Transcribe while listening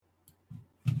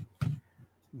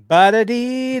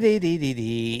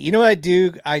Ba-da-dee-dee-dee-dee-dee. You know what I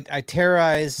do? I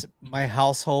terrorize my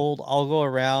household. I'll go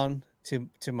around to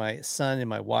my son and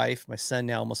my wife. My son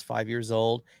now almost 5 years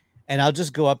old, and I'll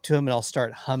just go up to him and I'll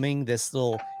start humming this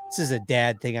little. This is a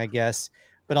dad thing, I guess,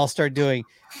 but I'll start doing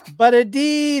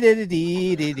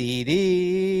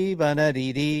ba-da-dee-dee-dee-dee-dee,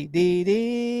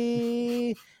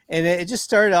 ba-da-dee-dee-dee-dee. And it just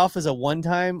started off as a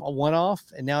one-off,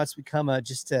 and now it's become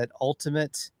just an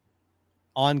ultimate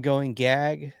ongoing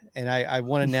gag. And I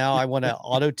want to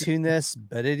auto tune this and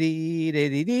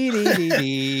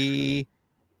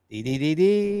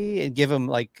give them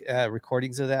like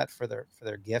recordings of that for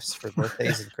their gifts for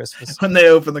birthdays and Christmas when they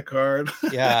open the card.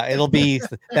 Yeah, it'll be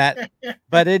that.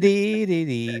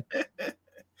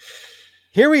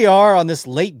 Here we are on this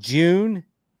late June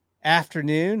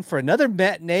afternoon for another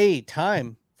matinee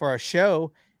time for our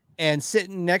show, and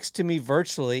sitting next to me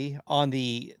virtually on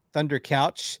the Thunder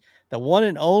couch, the one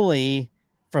and only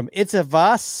from It's a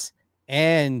Voss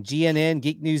and GNN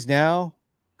Geek News Now,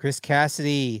 Chris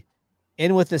Cassidy,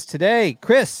 in with us today.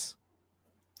 Chris,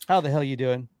 how the hell you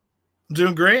doing? I'm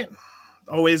doing great.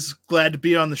 Always glad to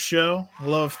be on the show. I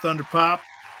love Thunder Pop.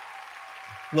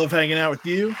 Love hanging out with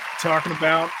you, talking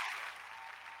about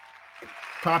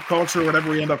pop culture,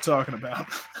 whatever we end up talking about.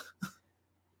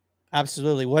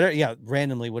 Absolutely.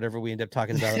 Randomly, whatever we end up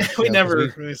talking about.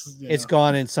 It's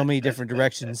gone in so many different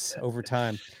directions over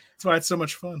time. That's why it's so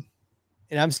much fun.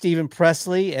 And I'm Stephen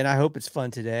Presley, and I hope it's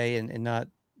fun today and not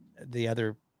the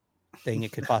other thing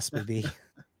it could possibly be.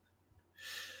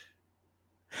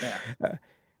 Yeah.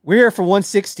 We're here for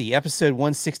episode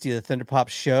 160 of the Thunder Pop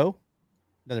Show.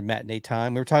 Another matinee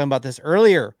time. We were talking about this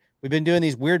earlier. We've been doing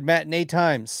these weird matinee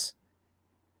times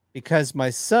because my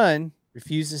son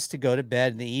refuses to go to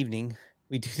bed in the evening.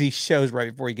 We do these shows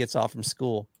right before he gets off from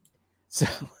school. So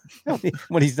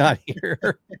when he's not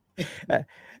here,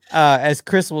 as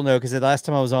Chris will know, because the last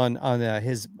time I was on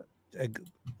his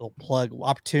little plug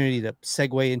opportunity to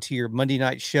segue into your Monday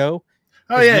night show.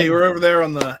 Oh yeah, you were over there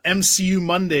on the MCU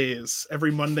Mondays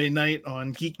every Monday night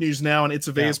on Geek News Now and It's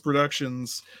a Vase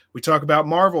Productions. We talk about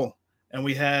Marvel, and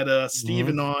we had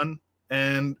Steven on,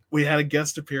 and we had a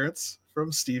guest appearance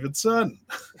from Steven's son,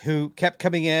 who kept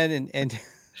coming in and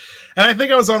I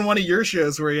think I was on one of your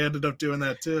shows where he ended up doing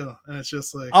that too. And it's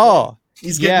just like,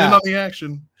 he's getting in on the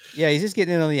action. Yeah, he's just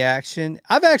getting in on the action.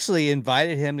 I've actually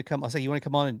invited him to come. I was like, you want to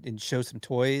come on and show some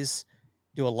toys,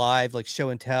 do a live like show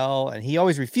and tell, and he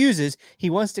always refuses. He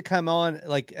wants to come on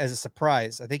like as a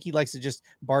surprise. I think he likes to just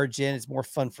barge in. It's more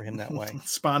fun for him that way.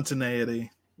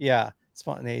 Spontaneity. Yeah,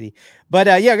 spontaneity. But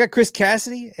I got Chris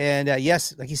Cassidy, and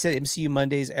yes, like you said, MCU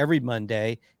Mondays every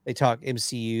Monday. They talk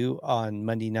MCU on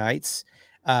Monday nights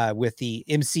with the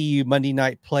MCU Monday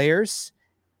Night Players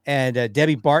and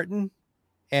Debbie Barton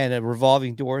and a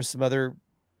Revolving Door, some other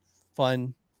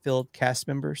fun-filled cast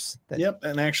members.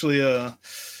 And actually,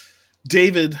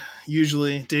 David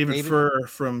Furr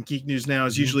from Geek News Now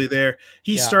is usually there.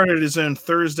 He started his own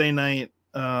Thursday night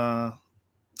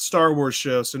Star Wars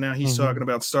show, so now he's talking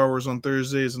about Star Wars on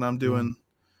Thursdays, and I'm doing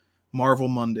Marvel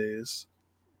Mondays.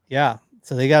 Yeah,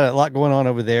 so they got a lot going on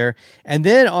over there. And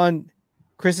then on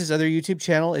Chris's other YouTube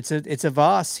channel, it's a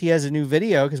Voss. He has a new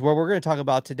video, because what we're going to talk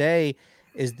about today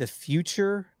is the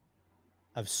future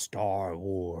of Star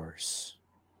Wars.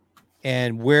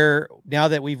 And now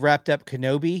that we've wrapped up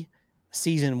Kenobi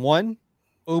season 1,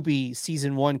 Obi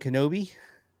season 1 Kenobi,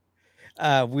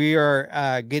 we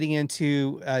are getting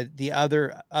into the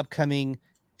other upcoming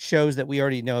shows that we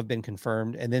already know have been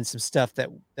confirmed, and then some stuff that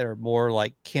are more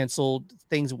like canceled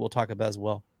things that we'll talk about as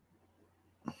well,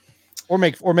 or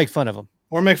make fun of them.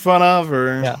 Or make fun of,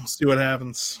 or see what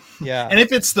happens. Yeah. And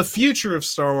if it's the future of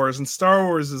Star Wars, and Star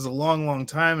Wars is a long, long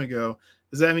time ago,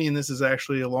 does that mean this is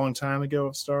actually a long time ago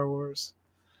of Star Wars?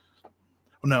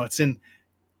 Well, no, it's in.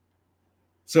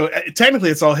 So technically,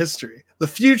 it's all history. The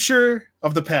future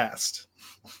of the past.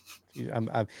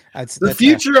 The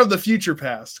future of the future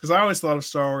past. Because I always thought of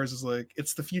Star Wars as like,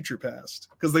 it's the future past.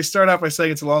 Because they start out by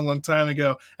saying it's a long, long time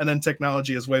ago, and then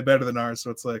technology is way better than ours.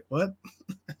 So it's like, what?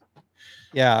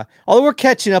 Yeah, although we're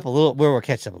catching up a little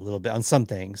bit on some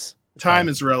things. Time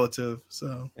is relative,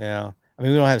 so yeah. I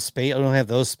mean, we don't have space. We don't have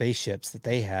those spaceships that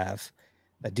they have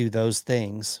that do those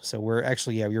things. So we're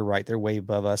actually, you're right. They're way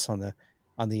above us on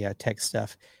the tech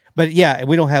stuff. But yeah,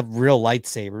 we don't have real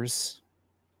lightsabers.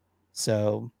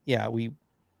 So yeah,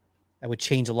 that would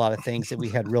change a lot of things if we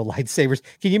had real lightsabers.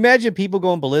 Can you imagine people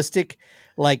going ballistic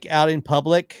like out in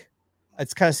public?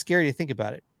 It's kind of scary to think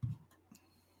about it.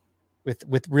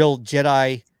 With real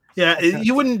Jedi. Yeah,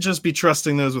 you wouldn't just be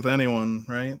trusting those with anyone,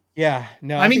 right? Yeah,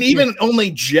 no. I mean, even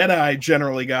only Jedi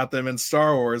generally got them in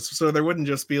Star Wars, so there wouldn't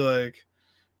just be like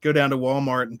go down to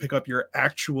Walmart and pick up your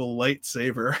actual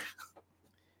lightsaber.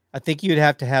 I think you'd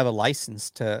have to have a license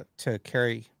to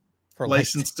carry for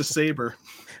license to saber.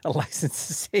 A license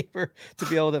to saber to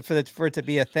be able to for it to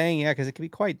be a thing. Yeah, because it can be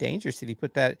quite dangerous if you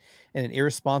put that in an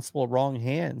irresponsible wrong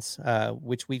hands,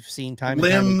 which we've seen time and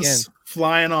time again. Limbs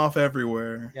flying off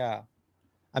everywhere. Yeah.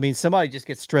 I mean, somebody just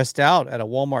gets stressed out at a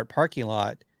Walmart parking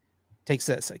lot. Takes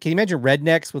that. Can you imagine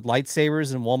rednecks with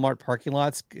lightsabers in Walmart parking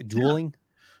lots dueling? Yeah.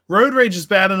 Road rage is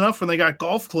bad enough when they got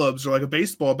golf clubs or like a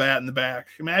baseball bat in the back.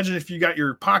 Imagine if you got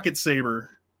your pocket saber.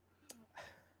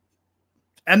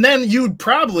 And then you'd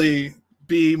probably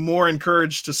be more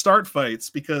encouraged to start fights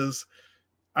because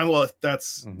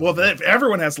if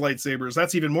everyone has lightsabers,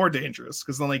 that's even more dangerous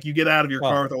because then like you get out of your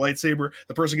car with a lightsaber,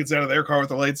 the person gets out of their car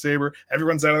with a lightsaber,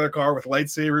 everyone's out of their car with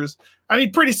lightsabers. I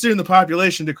mean, pretty soon the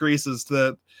population decreases to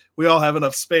that we all have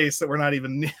enough space that we're not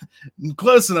even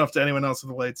close enough to anyone else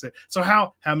with a lightsaber. So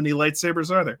how many lightsabers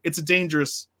are there? It's a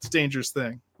dangerous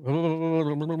thing.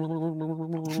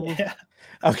 Yeah.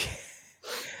 Okay.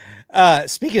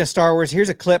 Speaking of Star Wars, here's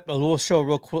a clip. We'll show a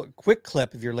real quick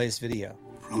clip of your latest video.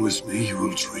 Promise me you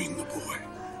will train the boy.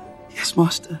 Yes,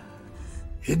 Master.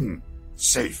 Hidden,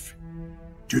 safe.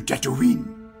 To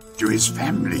Tatooine. To his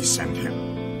family send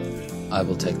him. I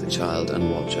will take the child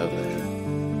and watch over him.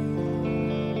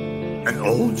 An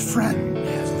old friend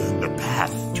has learned the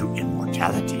path to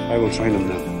immortality. I will train him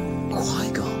now.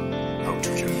 Qui-Gon. How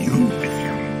to commune with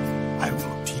him, I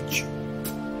will teach you.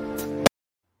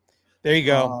 There you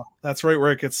go. That's right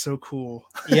where it gets so cool.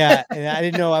 Yeah, and I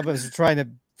didn't know I was trying to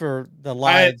for the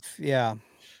live. Yeah.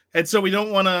 And so we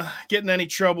don't want to get in any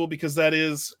trouble because that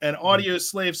is an Audio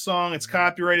Slave song. It's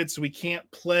copyrighted, so we can't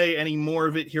play any more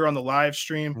of it here on the live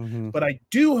stream. Mm-hmm. But I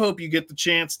do hope you get the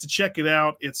chance to check it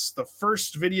out. It's the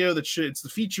first video it's the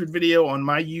featured video on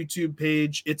my YouTube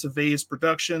page. It's a Vase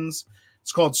Productions.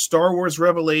 It's called Star Wars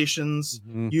Revelations,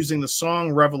 using the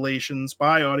song Revelations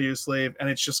by Audio Slave. And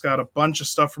it's just got a bunch of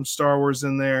stuff from Star Wars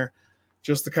in there.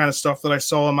 Just the kind of stuff that I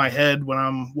saw in my head when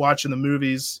I'm watching the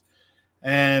movies.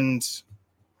 And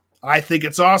I think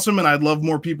it's awesome, and I'd love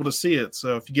more people to see it.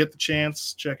 So if you get the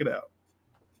chance, check it out.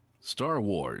 Star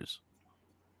Wars.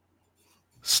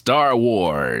 Star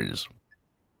Wars.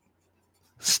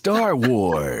 Star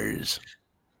Wars.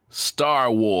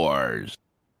 Star Wars.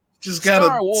 Just got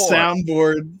a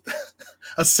soundboard.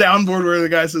 A soundboard where the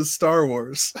guy says Star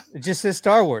Wars. It just says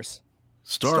Star Wars.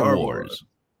 Star Wars.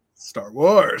 Star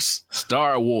Wars.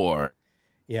 Star War.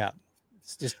 Yeah.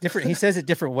 It's just different. He says it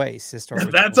different ways. Says Star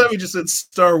Wars. That's how we just said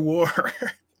Star War.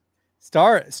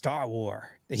 Star War.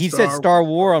 He said Star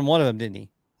War on one of them, didn't he?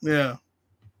 Yeah.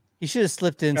 He should have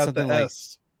slipped in something like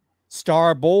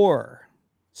Star Bore,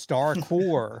 Star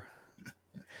Core,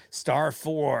 Star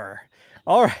 4.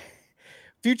 All right.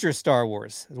 Future Star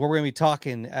Wars is what we're going to be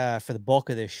talking for the bulk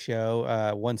of this show,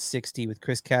 160 with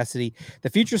Chris Cassidy.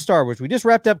 The future Star Wars. We just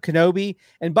wrapped up Kenobi.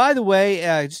 And by the way,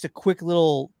 just a quick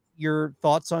little, your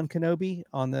thoughts on Kenobi,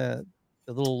 on the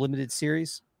little limited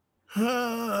series?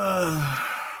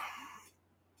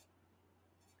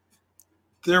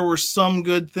 There were some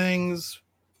good things,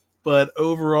 but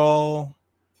overall,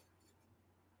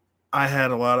 I had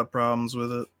a lot of problems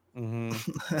with it.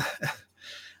 Mm-hmm.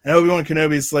 And Obi-Wan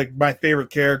Kenobi is like my favorite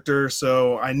character,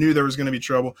 so I knew there was going to be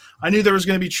trouble. I knew there was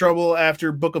going to be trouble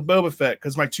after Book of Boba Fett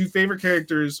because my two favorite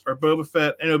characters are Boba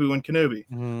Fett and Obi-Wan Kenobi.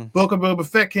 Mm-hmm. Book of Boba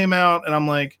Fett came out, and I'm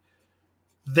like,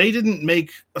 they didn't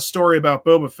make a story about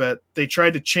Boba Fett. They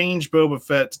tried to change Boba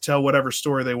Fett to tell whatever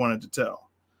story they wanted to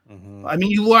tell. Mm-hmm. I mean,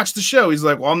 you watch the show. He's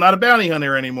like, well, I'm not a bounty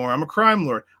hunter anymore. I'm a crime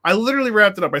lord. I literally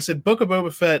wrapped it up. I said, Book of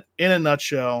Boba Fett, in a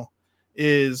nutshell,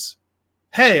 is,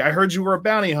 hey, I heard you were a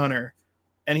bounty hunter.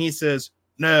 And he says,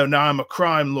 no, I'm a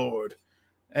crime lord.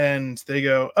 And they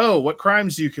go, oh, what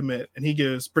crimes do you commit? And he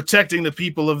goes, protecting the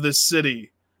people of this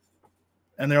city.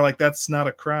 And they're like, that's not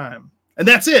a crime. And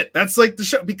that's it. That's like the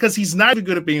show, because he's not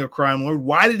good at being a crime lord.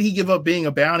 Why did he give up being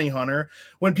a bounty hunter?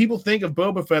 When people think of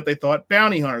Boba Fett, they thought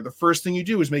bounty hunter. The first thing you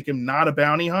do is make him not a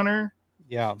bounty hunter.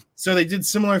 Yeah. So they did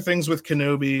similar things with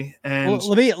Kenobi, and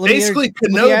let me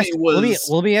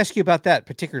ask you about that,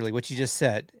 particularly what you just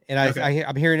said. And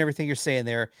I'm hearing everything you're saying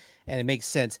there, and it makes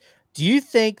sense. Do you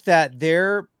think that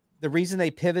the reason they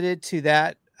pivoted to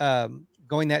that,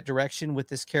 going that direction with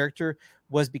this character,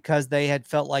 was because they had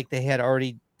felt like they had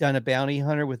already done a bounty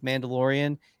hunter with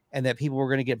Mandalorian, and that people were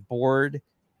going to get bored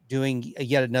doing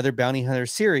yet another bounty hunter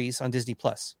series on Disney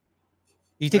Plus?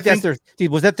 Do you think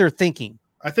was that their thinking?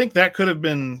 I think that could have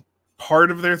been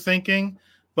part of their thinking,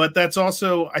 but that's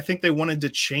also, I think they wanted to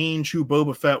change who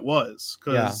Boba Fett was,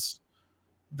 because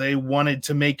they wanted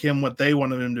to make him what they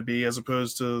wanted him to be, as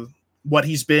opposed to what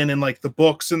he's been in like the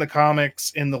books and the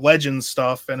comics and the Legends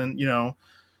stuff. And, you know,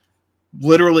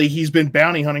 literally he's been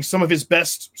bounty hunting. Some of his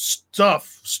best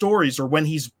stories are when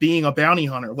he's being a bounty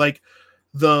hunter, like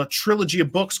the trilogy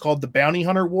of books called the Bounty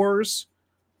Hunter Wars.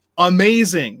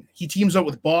 Amazing. He teams up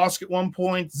with Bosk at one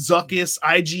point, Zuckuss,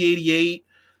 IG-88.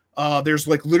 There's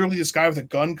like literally this guy with a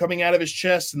gun coming out of his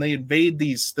chest, and they invade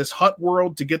this hut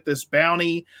world to get this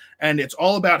bounty. And it's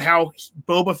all about how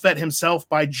Boba Fett himself,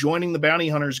 by joining the Bounty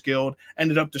Hunters Guild,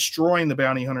 ended up destroying the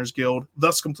Bounty Hunters Guild,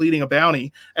 thus completing a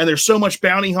bounty. And there's so much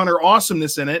bounty hunter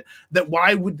awesomeness in it that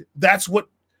that's what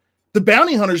the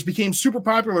bounty hunters became super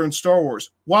popular in Star Wars.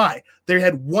 Why? They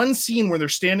had one scene where they're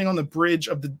standing on the bridge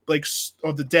of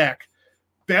the deck.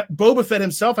 Boba Fett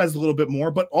himself has a little bit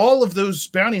more, but all of those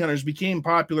bounty hunters became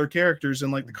popular characters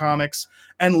in like the comics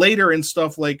and later in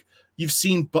stuff like you've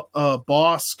seen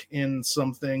Bosk in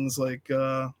some things like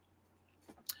I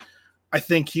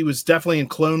think he was definitely in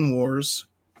Clone Wars.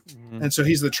 Mm-hmm. And so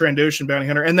he's the Trandoshan bounty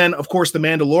hunter. And then of course the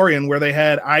Mandalorian, where they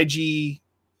had IG-88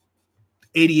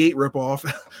 ripoff.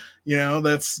 You know,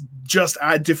 that's just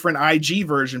a different IG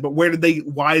version. But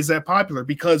why is that popular?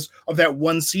 Because of that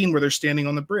one scene where they're standing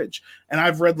on the bridge. And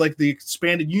I've read like the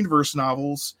expanded universe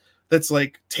novels that's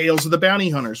like Tales of the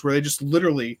Bounty Hunters, where they just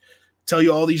literally tell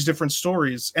you all these different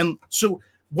stories. And so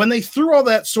when they threw all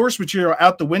that source material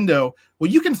out the window, well,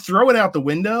 you can throw it out the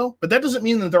window, but that doesn't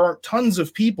mean that there aren't tons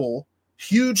of people,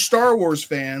 huge Star Wars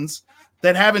fans,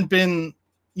 that haven't been,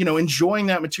 you know, enjoying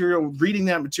that material, reading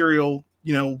that material,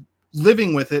 you know,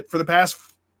 living with it for the past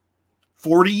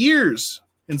 40 years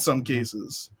in some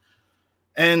cases.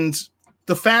 And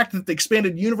the fact that the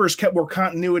expanded universe kept more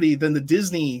continuity than the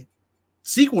Disney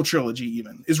sequel trilogy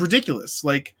even is ridiculous.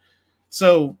 Like,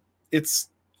 so it's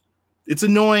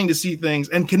annoying to see things.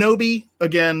 And Kenobi,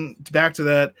 again, back to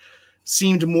that,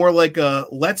 seemed more like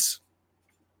let's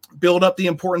build up the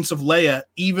importance of Leia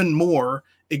even more,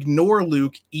 ignore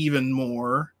Luke even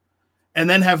more, and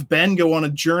then have Ben go on a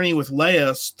journey with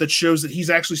Leia that shows that he's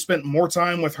actually spent more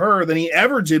time with her than he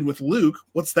ever did with Luke.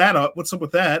 What's up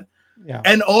with that? Yeah.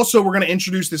 And also we're going to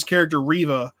introduce this character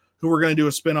Reva, who we're going to do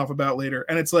a spinoff about later.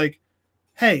 And it's like,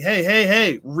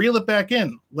 hey, reel it back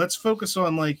in. Let's focus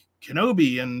on like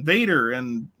Kenobi and Vader.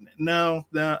 And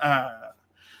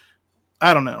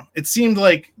I don't know. It seemed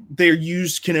like they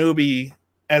used Kenobi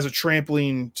as a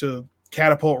trampoline to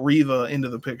catapult Reva into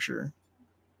the picture.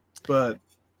 But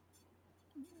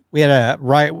we had a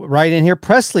right in here.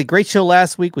 Presley, great show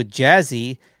last week with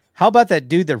Jazzy. How about that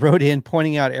dude that wrote in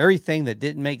pointing out everything that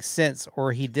didn't make sense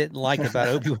or he didn't like about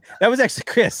Obi-Wan? That was actually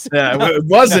Chris. Yeah, it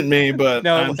wasn't me, but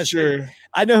no, I'm sure.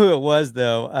 I know who it was,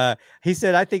 though. He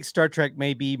said, I think Star Trek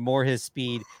may be more his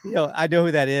speed. You know, I know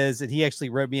who that is. And he actually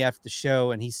wrote me after the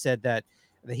show, and he said that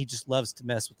he just loves to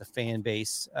mess with the fan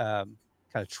base, kind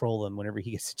of troll them whenever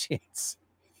he gets a chance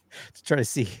to try to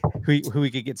see who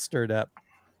he could get stirred up.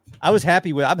 I'm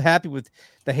happy with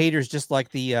the haters, just like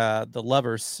the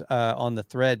lovers on the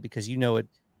thread, because you know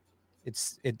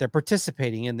they're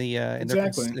participating in the in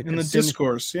the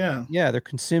discourse. Yeah, they're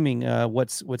consuming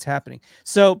what's happening.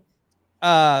 So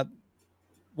so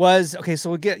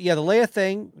we'll get the Leia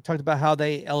thing. We talked about how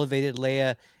they elevated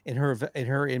Leia in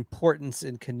her importance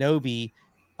in Kenobi.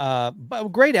 But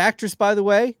great actress, by the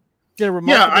way. Did a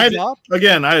remarkable job.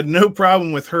 Again, I had no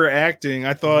problem with her acting.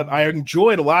 I thought I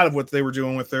enjoyed a lot of what they were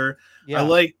doing with her. Yeah. I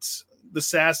liked the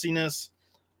sassiness.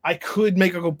 I could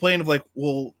make a complaint of like,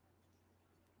 well,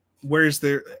 where's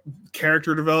their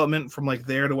character development from like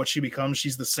there to what she becomes?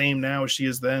 She's the same now as she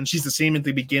is then. She's the same at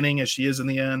the beginning as she is in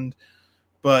the end.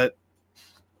 But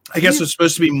I guess it's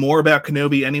supposed to be more about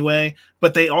Kenobi anyway.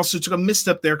 But they also took a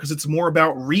misstep there because it's more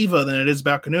about Reva than it is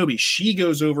about Kenobi. She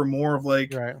goes over more of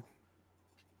like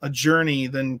a journey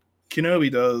than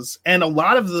Kenobi does. And a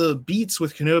lot of the beats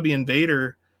with Kenobi and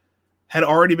Vader had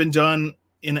already been done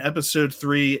in episode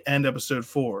 3 and episode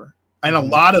 4. And a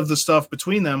lot of the stuff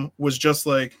between them was just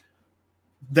like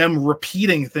them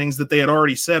repeating things that they had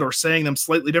already said or saying them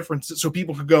slightly different so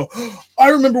people could go, oh, I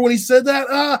remember when he said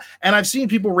that. And I've seen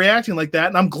people reacting like that.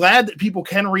 And I'm glad that people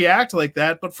can react like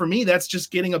that. But for me, that's just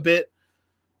getting a bit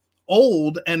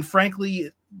old and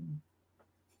frankly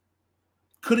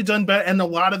could have done better. And a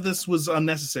lot of this was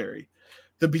unnecessary.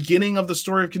 The beginning of the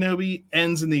story of Kenobi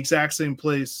ends in the exact same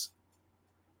place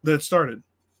that it started.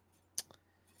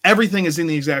 Everything is in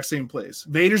the exact same place.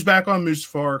 Vader's back on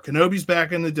Mustafar. Kenobi's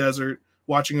back in the desert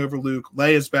watching over Luke.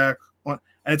 Leia's back on,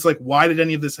 and it's like, why did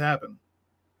any of this happen?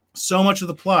 So much of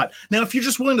the plot. Now, if you're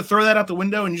just willing to throw that out the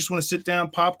window and you just want to sit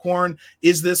down, popcorn,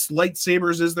 is this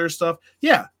lightsabers? Is there stuff?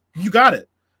 Yeah, you got it.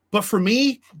 But for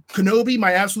me, Kenobi,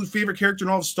 my absolute favorite character in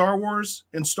all of Star Wars,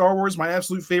 and Star Wars, my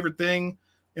absolute favorite thing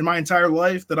in my entire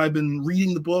life that I've been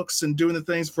reading the books and doing the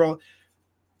things for all,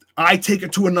 I take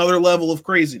it to another level of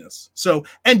craziness. So,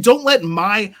 and don't let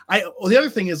the other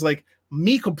thing is like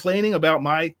me complaining about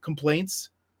my complaints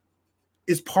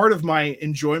is part of my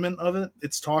enjoyment of it.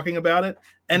 It's talking about it.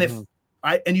 And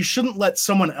and you shouldn't let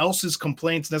someone else's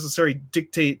complaints necessarily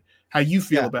dictate how you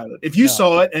feel about it. If you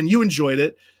saw it and you enjoyed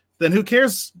it, then who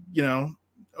cares, you know,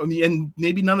 and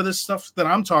maybe none of this stuff that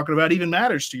I'm talking about even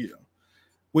matters to you,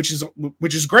 which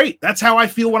is great. That's how I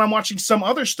feel when I'm watching some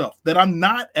other stuff that I'm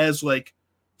not as like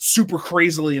super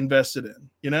crazily invested in,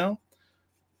 you know?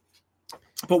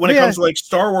 But when it comes to like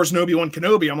Star Wars and Obi-Wan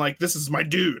Kenobi, I'm like, this is my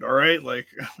dude. All right. Like,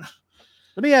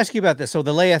 let me ask you about this. So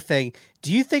the Leia thing,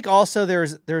 do you think also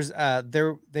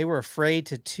they were afraid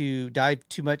to dive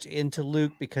too much into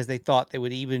Luke because they thought there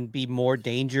would even be more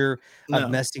danger of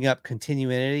messing up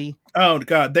continuity? Oh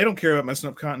God, they don't care about messing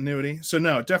up continuity. So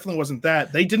no, it definitely wasn't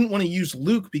that. They didn't want to use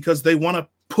Luke because they want to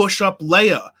push up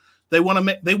Leia. They want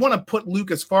to put Luke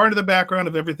as far into the background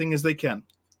of everything as they can.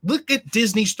 Look at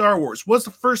Disney Star Wars. What's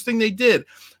the first thing they did?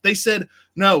 They said,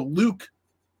 no, Luke,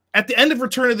 at the end of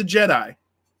Return of the Jedi,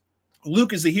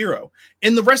 Luke is the hero.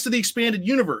 In the rest of the expanded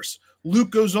universe,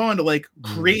 Luke goes on to like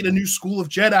create a new school of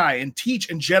Jedi and teach,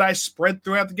 and Jedi spread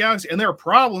throughout the galaxy. And there are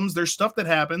problems, there's stuff that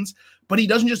happens, but he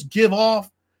doesn't just give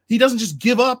off. He doesn't just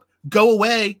give up, go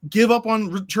away, give up on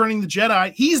returning the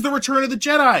Jedi. He's the Return of the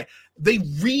Jedi.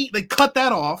 They cut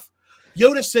that off.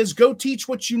 Yoda says, go teach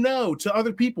what you know to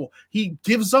other people. He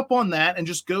gives up on that and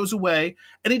just goes away.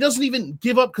 And he doesn't even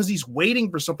give up because he's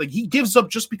waiting for something. He gives up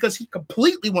just because he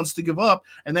completely wants to give up.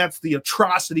 And that's the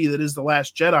atrocity that is The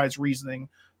Last Jedi's reasoning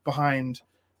behind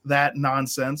that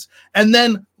nonsense. And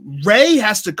then Rey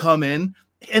has to come in,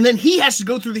 and then he has to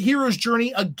go through the hero's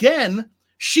journey again.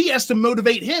 She has to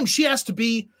motivate him. She has to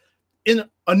be in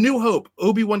A New Hope.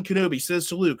 Obi-Wan Kenobi says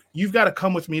to Luke, you've got to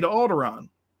come with me to Alderaan.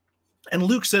 And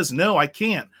Luke says, no, I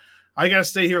can't. I got to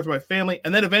stay here with my family.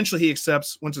 And then eventually he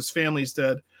accepts once his family's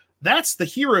dead. That's the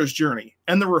hero's journey.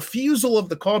 And the refusal of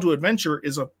the call to adventure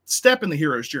is a step in the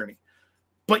hero's journey.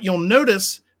 But you'll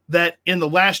notice that in The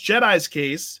Last Jedi's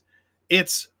case,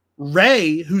 it's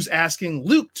Rey who's asking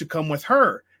Luke to come with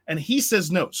her. And he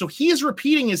says no. So he is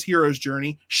repeating his hero's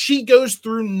journey. She goes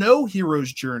through no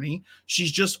hero's journey.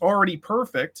 She's just already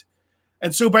perfect.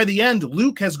 And so by the end,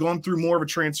 Luke has gone through more of a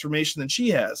transformation than she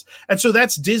has. And so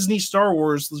that's Disney Star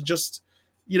Wars just,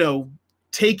 you know,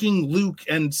 taking Luke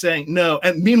and saying no.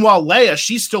 And meanwhile, Leia,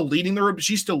 she's still leading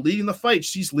the fight.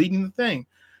 She's leading the thing.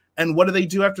 And what do they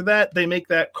do after that? They make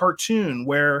that cartoon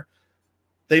where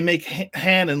they make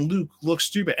Han and Luke look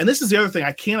stupid. And this is the other thing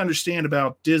I can't understand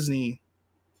about Disney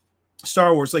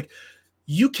Star Wars. Like,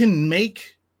 you can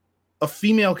make a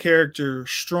female character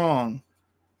strong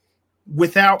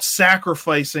without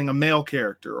sacrificing a male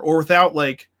character, or without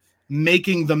like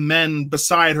making the men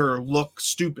beside her look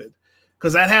stupid.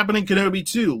 Because that happened in Kenobi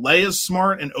too. Leia's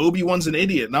smart and Obi-Wan's an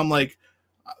idiot. And I'm like,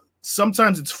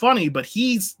 sometimes it's funny, but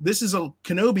this is a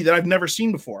Kenobi that I've never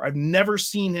seen before. I've never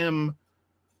seen him.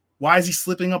 Why is he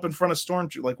slipping up in front of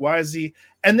Stormtroopers? Like, why is he?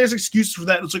 And there's excuses for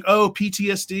that. It's like, oh,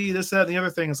 PTSD, this, that, and the other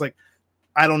thing. It's like,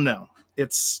 I don't know.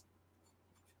 It's,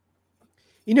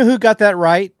 you know who got that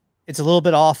right? It's a little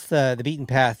bit off the beaten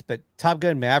path, but Top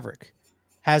Gun Maverick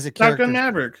has a character.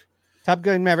 Top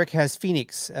Gun Maverick has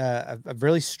Phoenix, a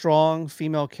really strong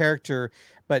female character,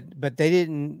 but they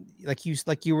didn't, like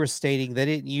you were stating, they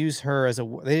didn't use her as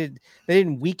they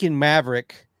didn't weaken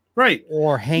Maverick, right?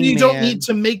 Or Hangman. You don't need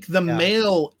to make the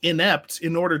male inept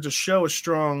in order to show a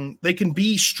strong. They can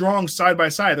be strong side by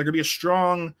side. There could be a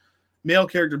strong male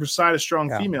character beside a strong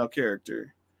female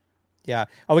character. Yeah.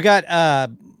 Oh, we got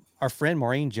our friend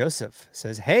Maureen Joseph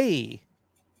says, hey,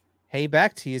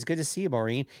 back to you. It's good to see you,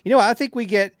 Maureen. You know, I think we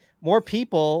get more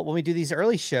people when we do these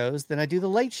early shows than I do the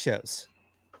late shows,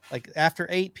 like after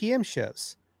 8 p.m.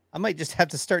 shows. I might just have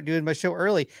to start doing my show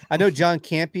early. I know John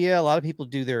Campia, a lot of people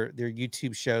do their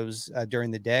YouTube shows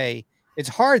during the day. It's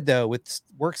hard, though, with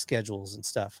work schedules and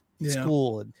stuff,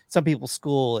 school, and some people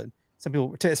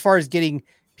as far as getting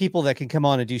people that can come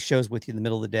on and do shows with you in the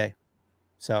middle of the day.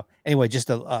 So anyway, just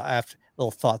a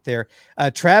little thought there.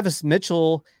 Travis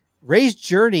Mitchell, Rey's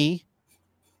journey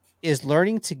is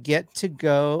learning to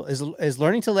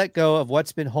learning to let go of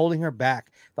what's been holding her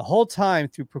back the whole time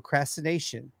through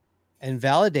procrastination and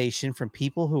validation from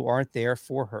people who aren't there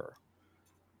for her.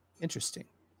 Interesting.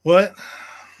 What?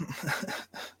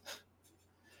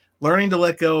 Learning to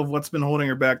let go of what's been holding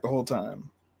her back the whole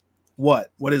time. What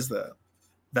is that?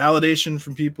 Validation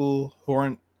from people who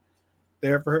aren't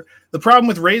there for her. The problem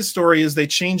with Rey's story is they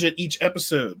change it each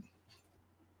episode.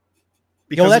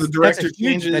 Because the director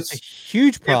changes. That's a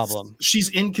huge problem. She's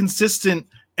inconsistent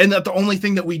and that the only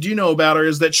thing that we do know about her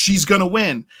is that she's gonna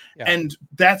win. Yeah. And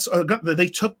that's they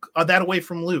took that away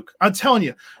from Luke. I'm telling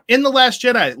you, in The Last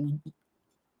Jedi,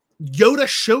 Yoda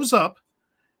shows up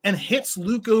and hits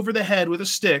Luke over the head with a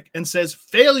stick and says,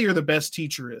 "Failure the best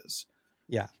teacher is."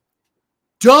 Yeah.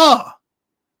 Duh.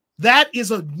 That is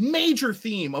a major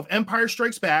theme of Empire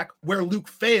Strikes Back, where Luke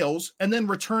fails, and then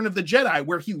Return of the Jedi,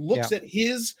 where he looks at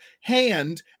his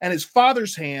hand and his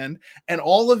father's hand, and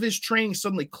all of his training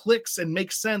suddenly clicks and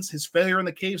makes sense. His failure in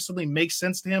the cave suddenly makes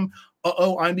sense to him.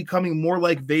 I'm becoming more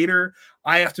like Vader.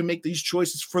 I have to make these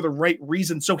choices for the right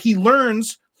reason. So he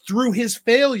learns through his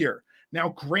failure. Now,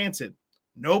 granted,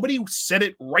 nobody said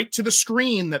it right to the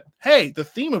screen that, hey, the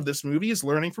theme of this movie is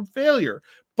learning from failure.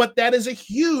 But that is a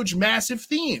huge, massive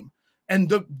theme. And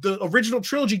the original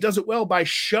trilogy does it well by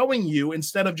showing you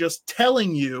instead of just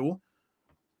telling you,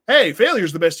 hey, failure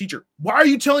is the best teacher. Why are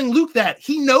you telling Luke that?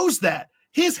 He knows that.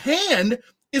 His hand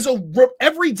is a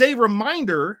everyday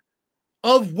reminder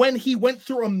of when he went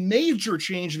through a major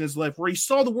change in his life, where he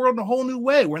saw the world in a whole new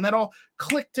way, when that all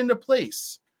clicked into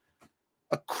place.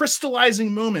 A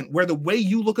crystallizing moment where the way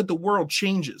you look at the world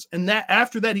changes. And that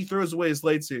after that, he throws away his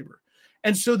lightsaber.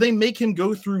 And so they make him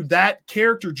go through that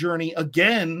character journey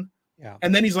again. Yeah.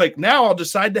 And then he's like, now I'll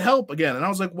decide to help again. And I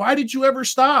was like, why did you ever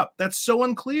stop? That's so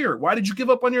unclear. Why did you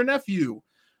give up on your nephew?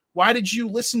 Why did you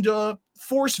listen to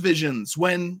Force visions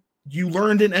when you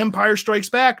learned in Empire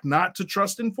Strikes Back not to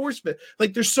trust in Force?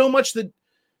 Like, there's so much that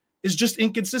is just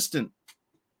inconsistent.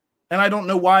 And I don't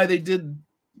know why they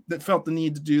felt the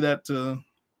need to do that to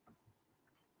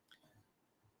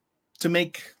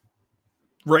make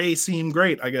Rey seem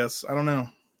great, I guess. I don't know.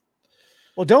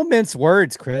 Well, don't mince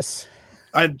words, Chris.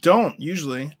 I don't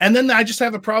usually. And then I just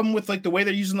have a problem with like the way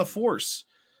they're using the Force.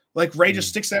 Like Rey just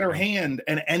sticks out her hand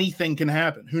and anything can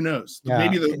happen. Who knows? Yeah.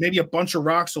 Maybe a bunch of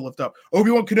rocks will lift up.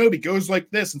 Obi-Wan Kenobi goes like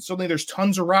this, and suddenly there's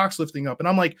tons of rocks lifting up. And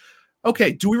I'm like,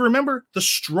 okay, do we remember the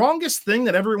strongest thing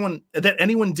that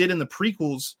anyone did in the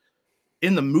prequels,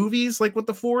 in the movies, like with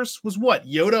the Force, was what?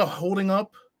 Yoda holding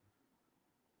up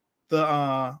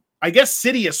the I guess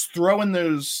Sidious throwing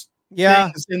those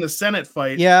things in the Senate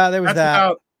fight. Yeah, there was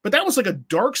that. But that was like a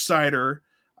Darksider.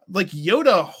 Like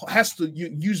Yoda has to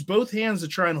use both hands to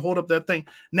try and hold up that thing.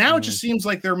 Now it just seems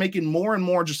like they're making more and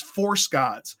more just Force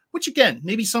gods, which again,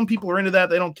 maybe some people are into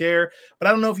that. They don't care. But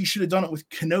I don't know if you should have done it with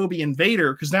Kenobi and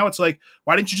Vader, because now it's like,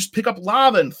 why didn't you just pick up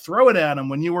lava and throw it at him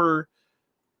when you were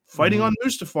fighting on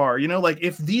Mustafar? You know, like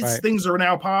if these things are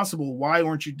now possible, why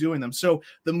weren't you doing them? So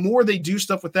the more they do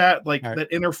stuff with that, like that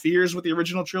interferes with the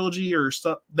original trilogy or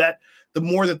stuff, that the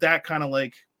more that kind of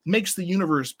like makes the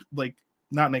universe like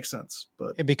not make sense.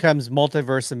 But it becomes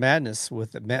multiverse of madness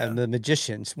with the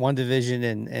magicians,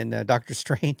 WandaVision and Doctor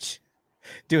Strange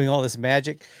doing all this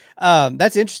magic.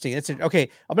 That's interesting. Okay.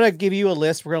 I'm going to give you a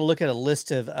list. We're going to look at a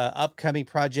list of upcoming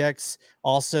projects.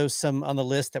 Also some on the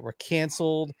list that were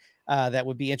canceled. That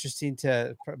would be interesting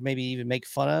to maybe even make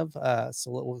fun of.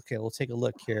 We'll take a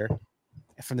look here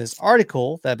from this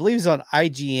article that I believe is on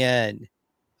IGN.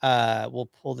 We'll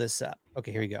pull this up.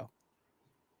 Okay, here we go.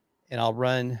 And I'll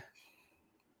run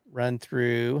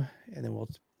through, and then we'll.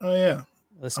 Oh yeah,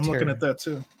 I'm looking at that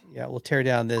too. Yeah, we'll tear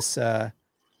down this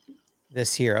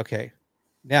this here. Okay.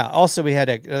 Now, also we had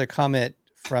another comment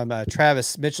from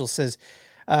Travis Mitchell says,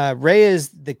 Rey is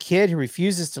the kid who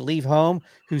refuses to leave home,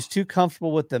 who's too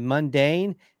comfortable with the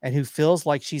mundane, and who feels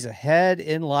like she's ahead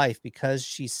in life because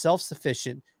she's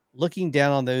self-sufficient, looking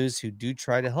down on those who do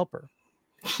try to help her.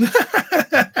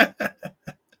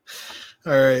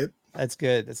 All right. That's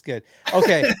good. That's good.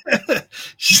 Okay.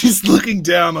 She's looking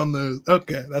down on those.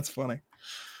 Okay. That's funny.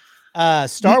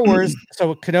 Star Wars.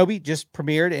 So Kenobi just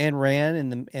premiered and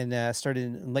ran and started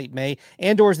in late May.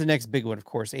 Andor is the next big one, of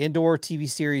course. Andor TV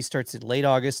series starts in late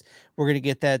August. We're going to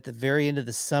get that at the very end of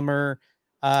the summer.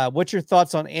 What's your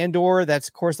thoughts on Andor? That's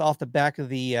of course off the back of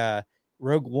the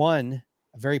Rogue One,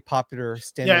 a very popular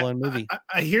standalone movie.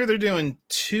 I hear they're doing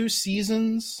 2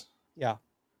 seasons. Yeah.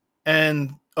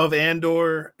 And of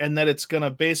Andor, and that it's going to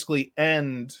basically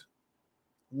end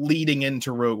leading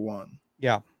into Rogue One.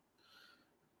 Yeah.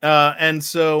 And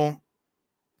so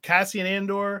Cassian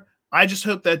Andor, I just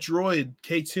hope that droid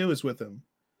K2 is with him.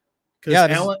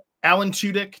 Because Alan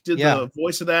Tudyk did the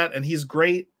voice of that, and he's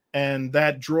great. And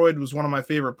that droid was one of my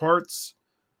favorite parts.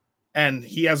 And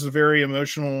he has a very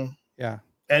emotional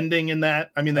ending in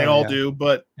that. I mean, they all do,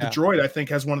 but the droid, I think,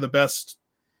 has one of the best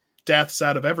deaths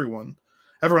out of everyone.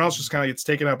 Everyone else just kind of gets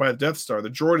taken out by the Death Star. The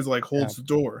droid is like holds the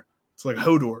door. It's like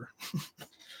Hodor.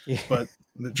 But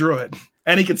the droid.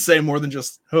 And he could say more than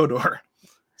just Hodor.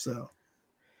 So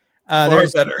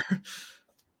there's better.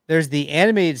 There's the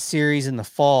animated series in the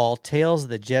fall, Tales of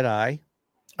the Jedi.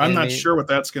 I'm not sure what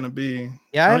that's going to be.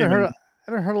 Yeah, I haven't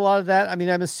heard a lot of that. I mean,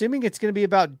 I'm assuming it's going to be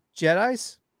about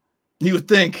Jedis. You would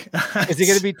think. Is it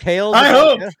going to be Tales? I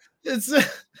hope it's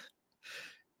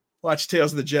watch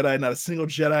Tales of the Jedi. Not a single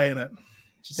Jedi in it.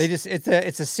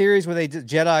 It's a series where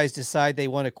Jedis decide they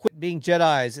want to quit being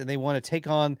Jedis and they want to take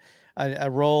on a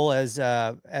role as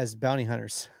bounty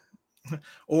hunters,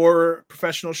 or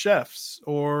professional chefs,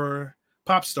 or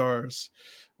pop stars,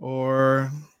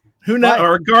 or who knows,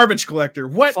 or a garbage collector.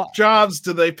 What jobs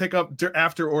do they pick up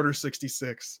after Order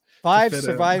 66? 5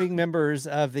 surviving members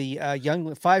of the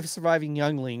 5 surviving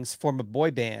younglings form a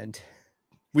boy band.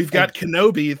 We've got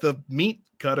Kenobi, the meat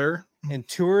cutter, and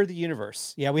tour the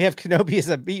universe. Yeah, we have Kenobi as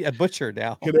a butcher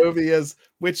now. Kenobi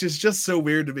which is just so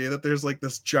weird to me that there's like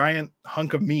this giant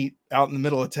hunk of meat out in the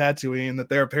middle of Tatooine that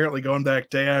they're apparently going back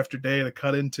day after day to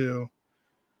cut into.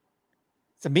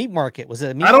 It's a meat market. Was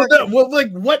it a meat I don't market? know. Well,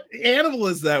 like, what animal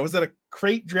is that? Was that a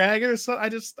crate dragon or something?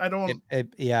 I don't.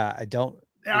 I don't.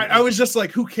 I was just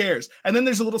like, who cares? And then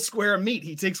there's a little square of meat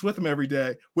he takes with him every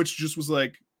day, which just was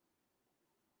like,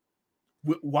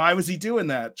 why was he doing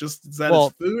that? Just is that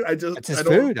his food? It's his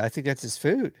food. I think that's his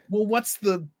food. Well, what's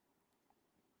the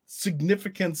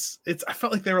significance? I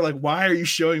felt like they were like, why are you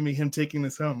showing me him taking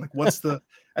this home? Like, what's the?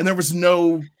 And there was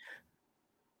no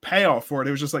payoff for it.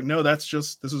 It was just like, no, this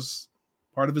is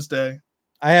part of his day.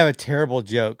 I have a terrible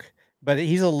joke, but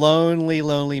he's a lonely,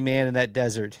 lonely man in that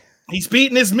desert. He's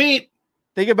beating his meat.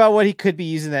 Think about what he could be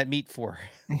using that meat for.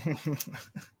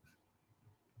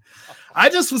 I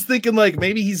just was thinking like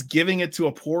maybe he's giving it to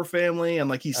a poor family and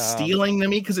like he's stealing the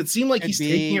meat because it seemed like he's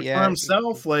taking it for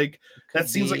himself. Like that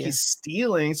seems like he's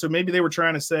stealing. So maybe they were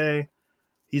trying to say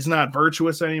he's not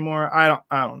virtuous anymore. I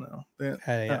don't know.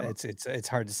 It's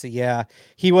hard to see. Yeah,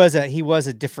 he was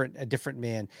a different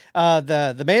man.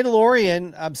 The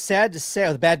Mandalorian. I'm sad to say,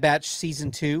 the Bad Batch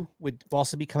season 2 would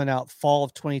also be coming out fall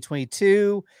of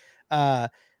 2022.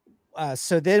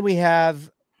 So then we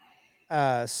have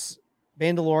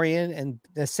Mandalorian, and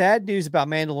the sad news about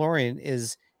Mandalorian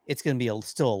is it's going to be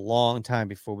still a long time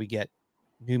before we get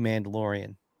new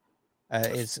Mandalorian.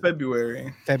 It's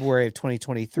February of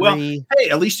 2023. Well, hey,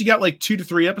 at least you got like 2 to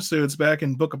 3 episodes back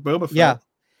in Book of Boba Fett. Yeah,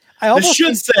 I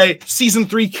should say season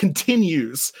 3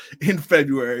 continues in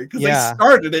February because they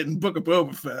started it in Book of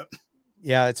Boba Fett.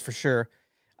 Yeah, it's for sure.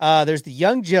 There's the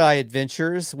Young Jedi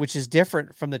Adventures, which is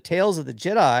different from the Tales of the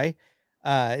Jedi.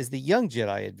 Is the Young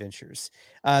Jedi Adventures.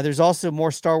 There's also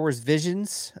more Star Wars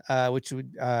Visions, which we're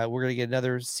gonna get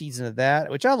another season of that,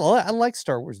 which I like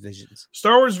Star Wars Visions.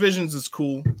 Star Wars Visions is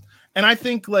cool, and I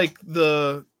think like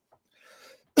the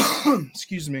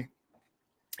excuse me,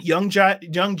 Young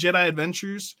Jedi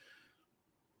Adventures,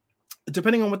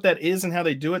 depending on what that is and how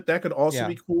they do it, that could also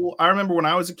be cool. I remember when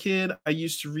I was a kid, I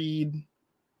used to read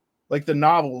like the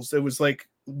novels. It was like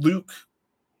Luke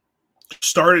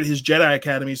started his Jedi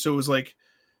Academy, so it was like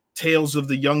Tales of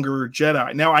the Younger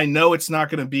Jedi. Now I know it's not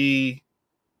going to be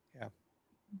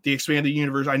the expanded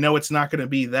universe. I know it's not going to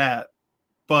be that,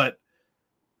 but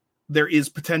there is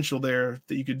potential there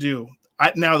that you could do.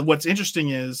 Now what's interesting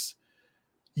is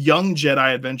Young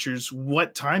Jedi Adventures.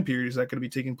 What time period is that going to be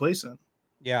taking place in?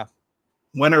 Yeah.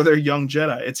 When are there young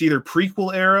Jedi? It's either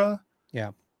prequel era,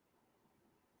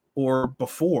 or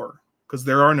before, because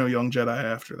there are no young Jedi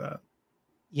after that.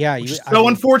 Yeah,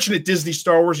 unfortunate, Disney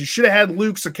Star Wars. You should have had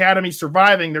Luke's Academy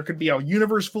surviving. There could be a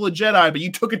universe full of Jedi, but you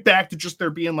took it back to just there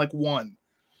being like one.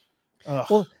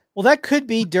 Well, that could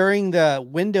be during the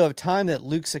window of time that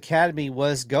Luke's Academy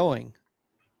was going.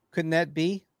 Couldn't that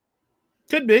be?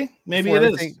 Could be. Maybe it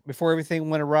is. Before everything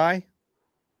went awry.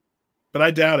 But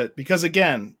I doubt it, because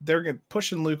again, they're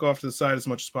pushing Luke off to the side as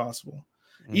much as possible.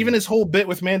 Even his whole bit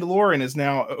with Mandalorian is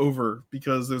now over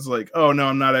because there's like, oh no,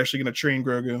 I'm not actually going to train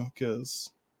Grogu because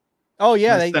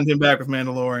they send him back with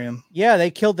Mandalorian. Yeah,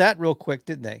 they killed that real quick,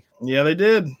 didn't they? Yeah, they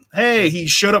did. Hey, he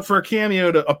showed up for a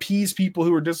cameo to appease people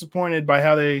who were disappointed by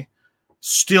how they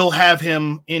still have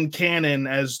him in canon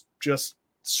as just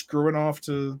screwing off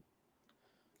to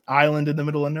island in the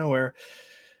middle of nowhere.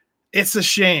 It's a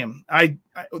shame. I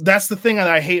that's the thing that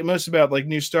I hate most about like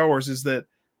new Star Wars is that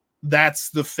that's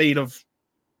the fate of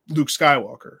Luke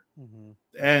Skywalker.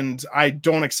 And I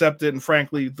don't accept it. And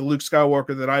frankly, the Luke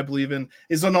Skywalker that I believe in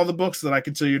is on all the books that I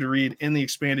continue to read in the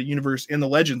expanded universe, in the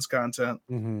Legends content,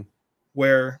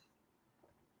 where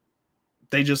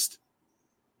I just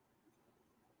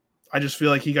feel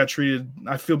like he got treated.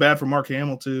 I feel bad for Mark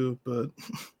Hamill too, but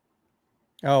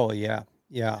oh yeah.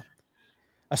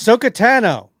 Ahsoka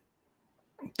Tano.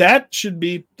 That should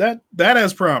be that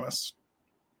has promise.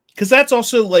 Because that's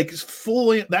also like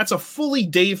that's a fully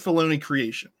Dave Filoni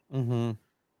creation.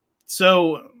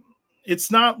 So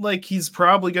it's not like he's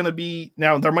probably going to be,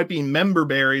 now there might be member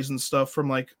berries and stuff from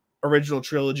like original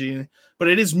trilogy, but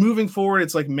it is moving forward.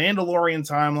 It's like Mandalorian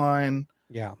timeline.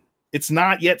 Yeah. It's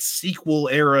not yet sequel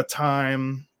era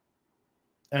time.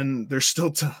 And there's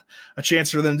still a chance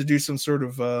for them to do some sort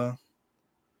of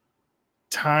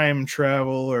time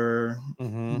travel or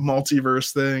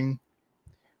multiverse thing.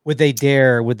 Would they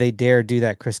dare do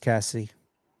that, Chris Cassidy?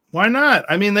 Why not?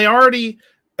 I mean, they already,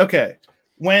 okay.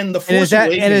 When the Force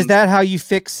Awakens, is that how you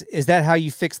fix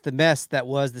the mess that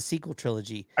was the sequel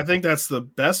trilogy? I think that's the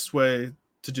best way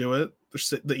to do it.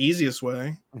 The easiest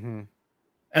way. Mm-hmm.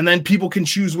 And then people can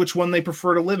choose which one they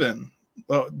prefer to live in.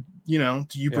 You know,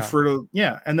 do you prefer to?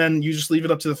 Yeah, and then you just leave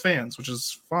it up to the fans, which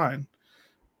is fine.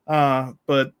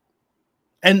 But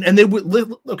they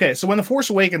would okay. So when the Force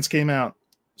Awakens came out,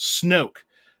 Snoke,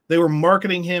 they were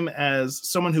marketing him as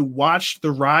someone who watched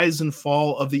the rise and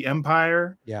fall of the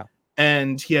Empire. Yeah,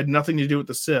 and he had nothing to do with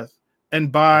the Sith.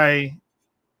 And by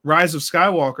Rise of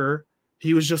Skywalker,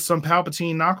 he was just some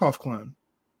Palpatine knockoff clone.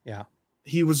 Yeah,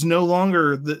 he was no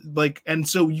longer and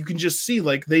so you can just see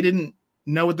like they didn't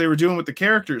know what they were doing with the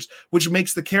characters, which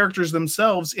makes the characters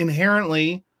themselves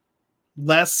inherently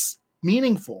less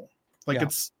meaningful. Like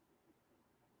it's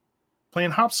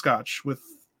playing hopscotch with,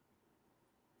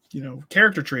 you know,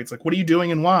 character traits. Like, what are you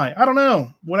doing and why? I don't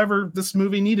know. Whatever this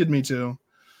movie needed me to.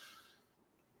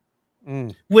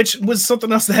 Which was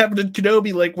something else that happened in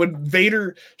Kenobi, like when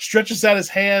Vader stretches out his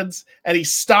hands and he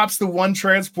stops the one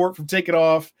transport from taking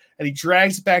off and he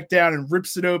drags it back down and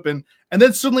rips it open. And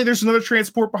then suddenly there's another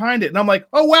transport behind it. And I'm like,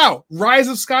 oh, wow, Rise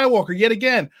of Skywalker yet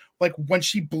again. Like when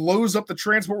she blows up the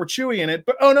transport with Chewie in it.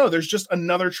 But oh no, there's just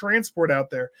another transport out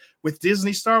there. With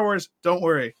Disney Star Wars, don't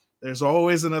worry. There's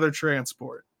always another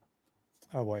transport.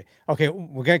 Oh boy. Okay,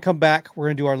 we're going to come back. We're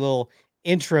going to do our little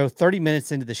intro 30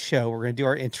 minutes into the show. We're going to do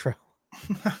our intro.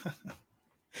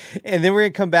 And then we're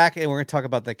going to come back and we're going to talk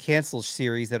about the canceled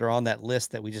series that are on that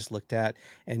list that we just looked at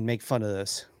and make fun of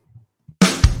those.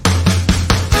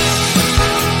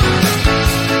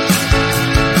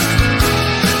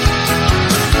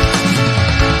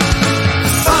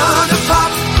 Thunder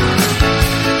Pop.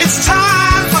 It's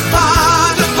time for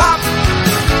Thunder Pop.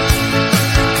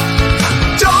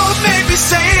 Don't make me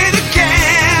say it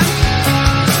again.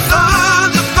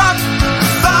 Thunder Pop.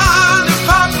 Thunder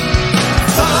Pop.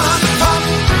 Thunder Pop.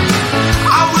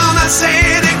 I will not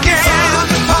say it again.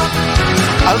 Thunder Pop.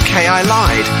 Okay, I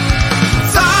lied.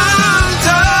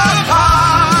 Thunder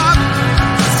Pop.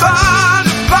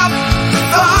 Thunder Pop.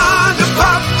 Thunder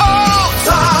Pop. Oh,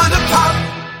 Thunder Pop.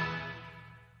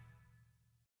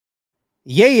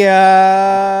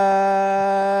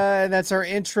 Yeah, and that's our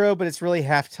intro, but it's really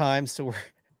halftime, so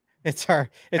it's our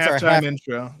intro.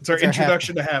 It's our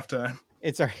introduction to halftime.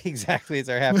 It's our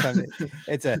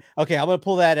halftime. Okay. I'm gonna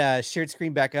pull that shared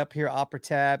screen back up here, Opera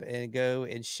tab, and go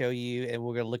and show you. And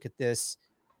we're gonna look at this,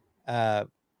 the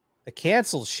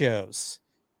canceled shows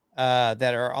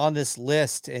that are on this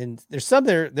list, and there's some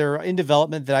that are in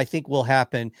development that I think will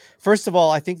happen. First of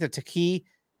all, I think that Taki,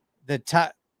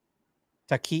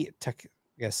 I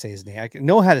gotta say his name. I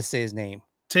know how to say his name.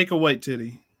 Taika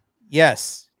Waititi.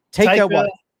 Yes. Taika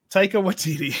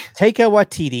Waititi. Taika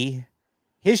Waititi.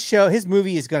 His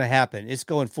movie is going to happen. It's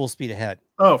going full speed ahead.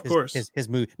 Oh, of course. His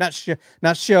movie, not show,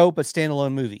 but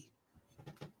standalone movie.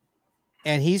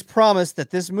 And he's promised that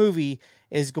this movie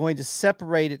is going to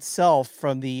separate itself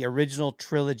from the original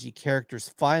trilogy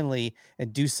characters finally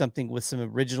and do something with some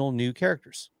original new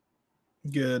characters.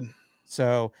 Good.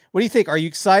 So what do you think? Are you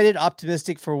excited,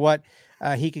 optimistic for what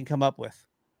he can come up with?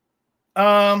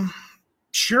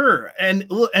 Sure. And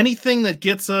anything that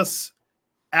gets us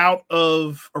out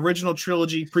of original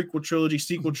trilogy, prequel trilogy,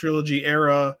 sequel trilogy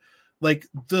era, like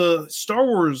the Star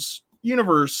Wars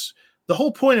universe, the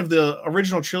whole point of the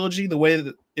original trilogy, the way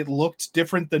that it looked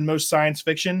different than most science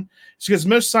fiction, is because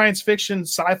most science fiction,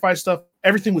 sci-fi stuff,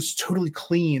 everything was totally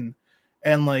clean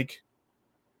and like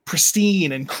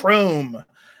pristine and chrome.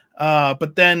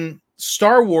 But then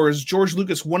Star Wars, George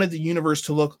Lucas wanted the universe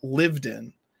to look lived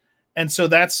in. And so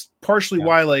that's partially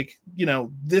why, like, you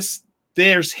know,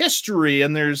 there's history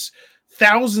and there's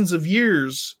thousands of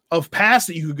years of past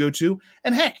that you could go to.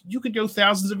 And heck, you could go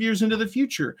thousands of years into the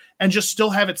future and just still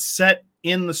have it set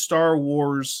in the Star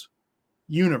Wars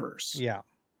universe. Yeah.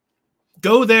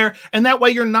 Go there. And that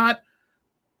way you're not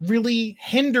really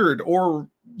hindered or,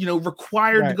 you know,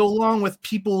 required to go along with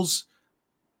people's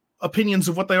opinions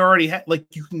of what they already had. Like,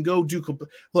 you can go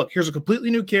look, here's a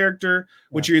completely new character,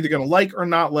 which you're either going to like or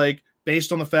not like,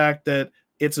 based on the fact that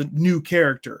it's a new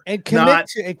character. And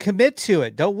commit to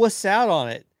it. Don't wuss out on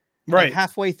it. right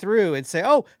halfway through and say,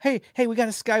 "Oh, hey, we got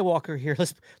a Skywalker here.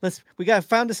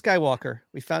 Found a Skywalker.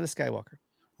 We found a Skywalker."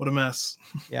 What a mess.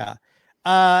 Yeah.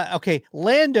 Okay,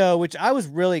 Lando, which I was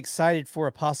really excited for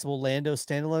a possible Lando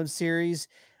standalone series.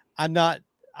 I'm not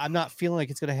feeling like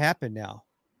it's going to happen now.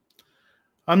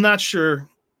 I'm not sure.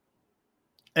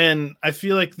 And I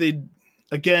feel like they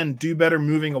again do better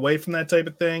moving away from that type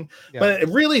of thing. Yeah. But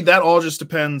really that all just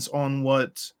depends on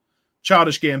what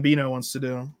Childish Gambino wants to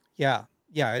do. Yeah.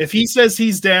 Yeah. If he says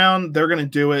he's down, they're going to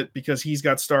do it because he's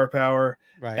got star power.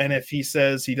 Right. And if he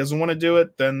says he doesn't want to do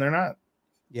it, then they're not.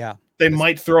 Yeah. They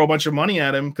might throw a bunch of money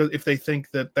at him because if they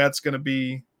think that that's going to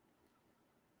be.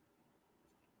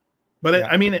 But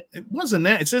yeah. it wasn't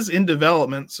that. It says in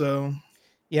development. So.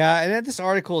 Yeah. And this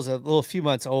article is a few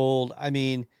months old. I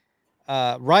mean,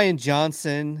 Rian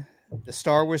Johnson, the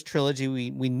Star Wars trilogy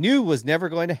we knew was never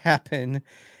going to happen,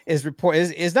 is not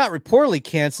reportedly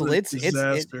canceled. It's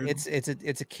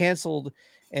a canceled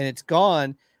and it's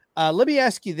gone. Let me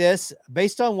ask you this: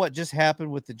 based on what just happened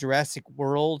with the Jurassic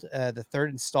World, the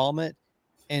third installment,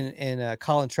 and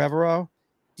Colin Trevorrow,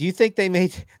 do you think they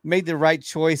made the right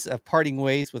choice of parting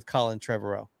ways with Colin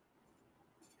Trevorrow?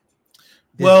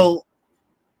 Well,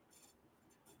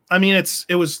 I mean,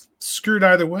 it was screwed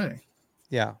either way.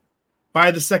 Yeah.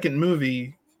 By the second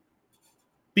movie,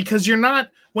 because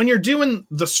when you're doing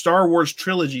the Star Wars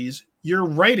trilogies, you're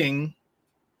writing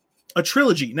a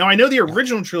trilogy. Now, I know the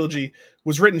original trilogy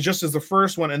was written just as the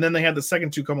first one, and then they had the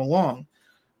second two come along.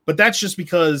 But that's just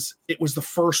because it was the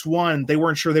first one. They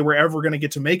weren't sure they were ever going to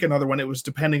get to make another one. It was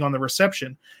depending on the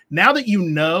reception. Now that you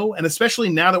know, and especially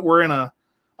now that we're in a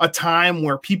time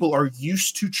where people are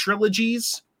used to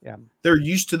trilogies, they're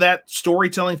used to that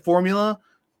storytelling formula,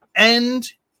 and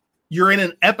you're in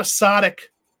an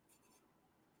episodic,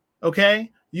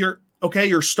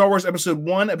 you're Star Wars episode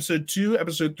 1, episode 2,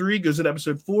 episode 3, goes into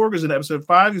episode 4, goes into episode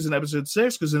 5, goes into episode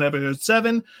 6, goes into episode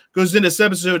 7, goes into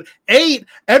episode 8.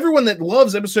 Everyone that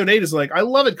loves episode 8 is like, I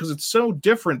love it because it's so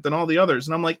different than all the others.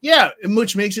 And I'm like, yeah,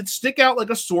 which makes it stick out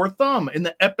like a sore thumb. In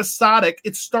the episodic,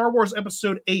 it's Star Wars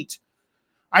episode 8.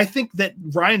 I think that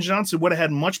Rian Johnson would have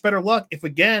had much better luck if,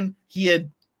 again, he had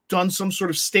done some sort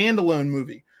of standalone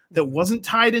movie that wasn't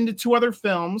tied into 2 other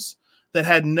films, that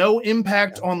had no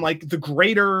impact on like the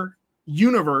greater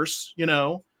universe.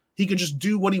 He could just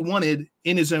do what he wanted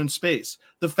in his own space.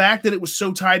 The fact that it was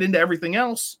so tied into everything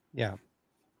else,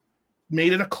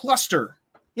 made it a cluster.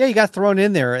 Yeah, he got thrown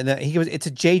in there, and it's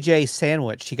a JJ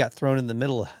sandwich. He got thrown in the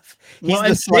middle of.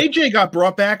 JJ got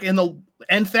brought back in the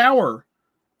nth hour.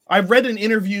 I read an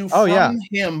interview from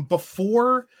him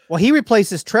before. Well, he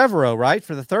replaces Trevorrow, right,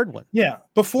 for the third one. Yeah,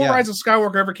 before Rise of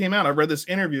Skywalker ever came out, I read this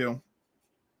interview.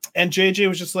 And JJ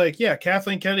was just like, yeah,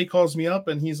 Kathleen Kennedy calls me up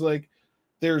and he's like,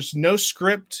 there's no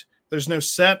script, there's no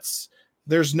sets,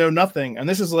 there's no nothing. And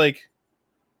this is like,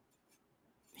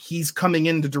 he's coming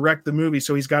in to direct the movie.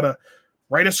 So he's got to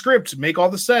write a script, make all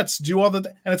the sets, do all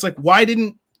the, and it's like,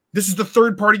 this is the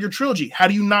third part of your trilogy. How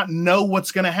do you not know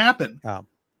what's going to happen? Oh.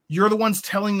 You're the ones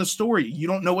telling the story. You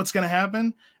don't know what's going to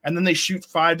happen. And then they shoot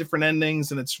 5 different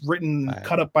endings and it's written,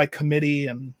 cut up by committee.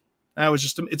 And that was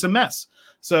it's a mess.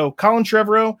 So Colin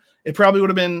Trevorrow, it probably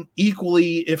would have been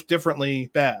equally, if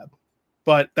differently, bad.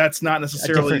 But that's not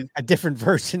necessarily a different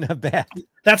version of bad.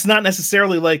 That's not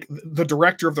necessarily like the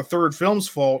director of the third film's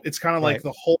fault. It's kind of like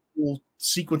the whole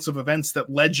sequence of events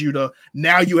that led you to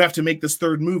now you have to make this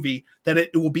third movie that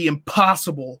it will be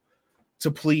impossible to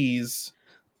please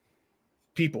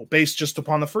people based just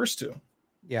upon the first 2.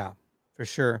 Yeah, for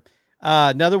sure.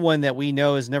 Another one that we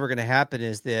know is never going to happen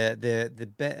is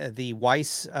the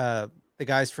Weiss, the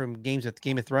guys from Game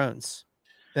of Thrones,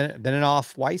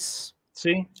 Benioff, Weiss.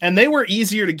 See, and they were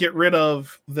easier to get rid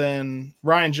of than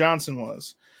Rian Johnson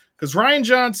was, because Rian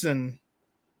Johnson,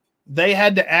 they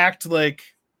had to act like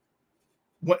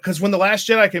because when The Last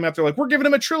Jedi came out, they're like, we're giving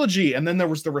him a trilogy, and then there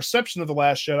was the reception of The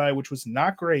Last Jedi, which was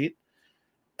not great,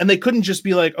 and they couldn't just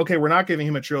be like, okay, we're not giving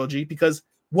him a trilogy because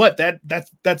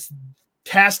that's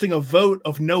casting a vote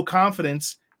of no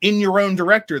confidence in your own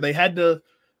director. They had to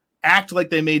act like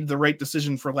they made the right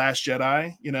decision for Last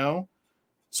Jedi,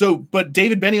 So, but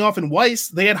David Benioff and Weiss,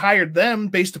 they had hired them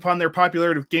based upon their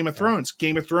popularity with Game of Thrones.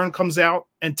 Game of Thrones comes out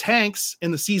and tanks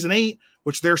in the season 8,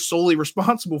 which they're solely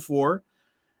responsible for.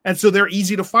 And so they're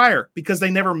easy to fire because they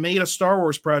never made a Star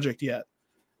Wars project yet.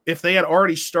 If they had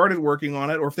already started working on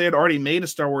it, or if they had already made a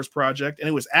Star Wars project and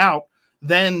it was out,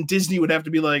 then Disney would have to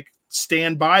be like,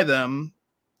 stand by them,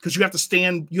 because you have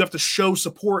to show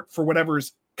support for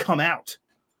whatever's come out.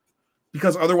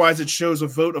 Because otherwise it shows a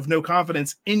vote of no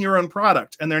confidence in your own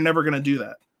product, and they're never going to do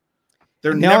that.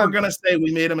 They're never going to say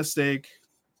we made a mistake.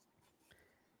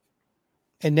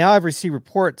 And now I've received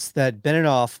reports that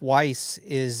Benioff Weiss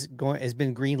has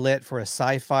been greenlit for a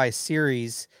sci-fi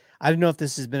series. I don't know if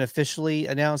this has been officially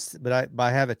announced, but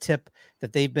I have a tip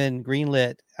that they've been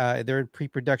greenlit. They're in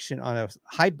pre-production on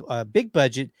a big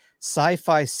budget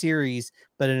sci-fi series,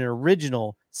 but an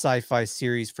original sci-fi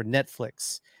series for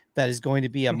Netflix that is going to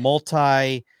be a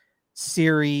multi-series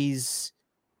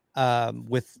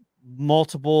with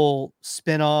multiple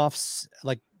spin-offs.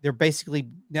 Like, they're basically,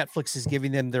 Netflix is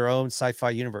giving them their own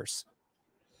sci-fi universe.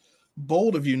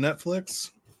 Bold of you, Netflix,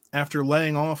 after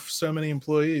laying off so many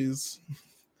employees.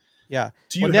 Yeah.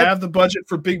 Do you have the budget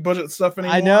for big budget stuff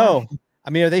anymore? I know.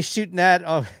 I mean, are they shooting that?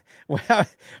 Oh, well,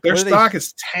 their stock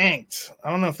is tanked.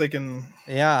 I don't know if they can.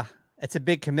 Yeah, it's a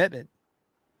big commitment,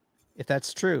 if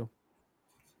that's true.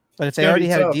 But if they already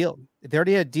had a deal, if they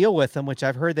already had a deal with them, which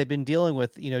I've heard they've been dealing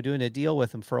with, doing a deal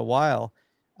with them for a while.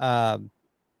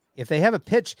 If they have a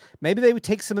pitch, maybe they would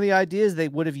take some of the ideas they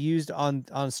would have used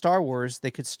on Star Wars. They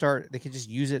could just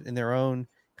use it in their own,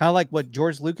 kind of like what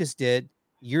George Lucas did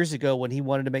years ago when he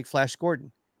wanted to make Flash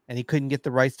Gordon and he couldn't get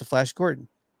the rights to Flash Gordon.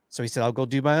 So he said, I'll go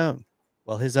do my own.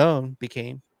 Well, his own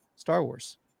became Star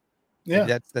Wars. Yeah.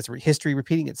 Maybe that's history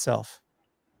repeating itself.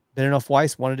 Benioff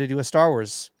Weiss wanted to do a Star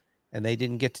Wars and they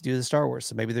didn't get to do the Star Wars.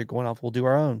 So maybe they're going off. We'll do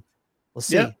our own. We'll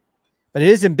see. Yeah. But it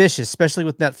is ambitious, especially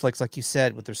with Netflix, like you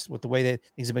said, with the way that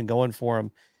things have been going for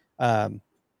them.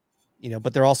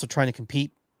 But they're also trying to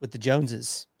compete with the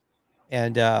Joneses.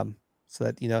 And so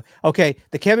that, okay,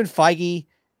 the Kevin Feige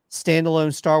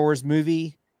standalone Star Wars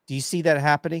movie, do you see that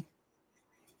happening?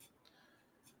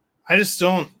 I just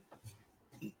don't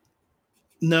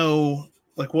know.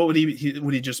 Like, what would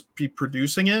he just be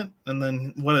producing it? And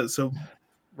then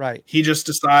right. He just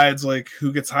decides like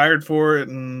who gets hired for it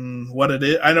and what it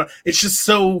is. I don't. It's just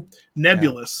so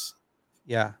nebulous.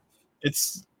 Yeah.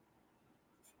 It's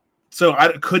so.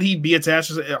 Could he be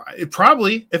attached? It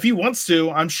probably, if he wants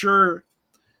to. I'm sure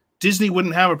Disney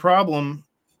wouldn't have a problem,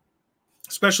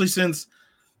 especially since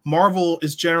Marvel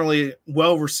is generally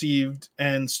well received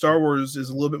and Star Wars is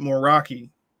a little bit more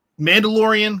rocky.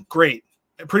 Mandalorian, great.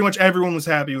 Pretty much everyone was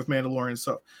happy with Mandalorian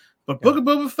stuff, but Book of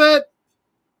Boba Fett,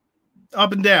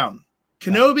 up and down.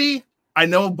 Kenobi, I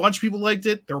know a bunch of people liked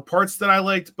it. There were parts that I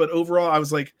liked, but overall I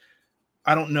was like,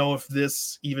 I don't know if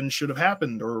this even should have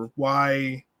happened or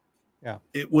why. Yeah,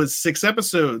 it was 6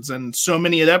 episodes and so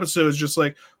many episodes just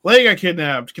like Leia got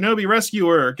kidnapped, Kenobi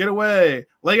rescuer, get away,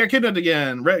 Leia got kidnapped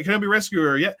again, Kenobi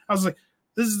rescuer. Yeah, I was like,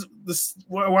 this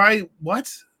why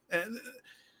what?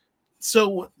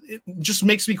 So it just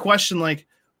makes me question, like,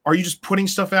 are you just putting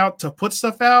stuff out to put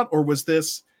stuff out, or was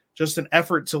this just an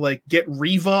effort to like get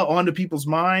Reva onto people's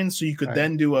minds so you could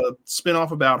then do a spinoff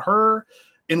about her?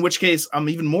 In which case, I'm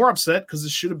even more upset because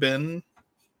this should have been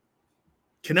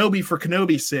Kenobi for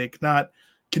Kenobi's sake, not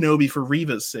Kenobi for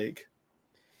Reva's sake.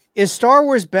 Is Star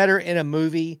Wars better in a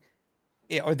movie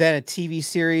or than a TV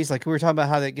series? Like we were talking about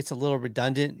how that gets a little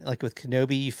redundant. Like with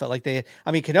Kenobi, you felt like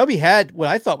Kenobi had what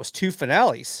I thought was 2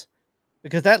 finales,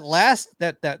 because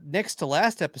that next to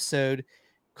last episode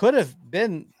could have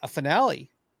been a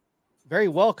finale. Very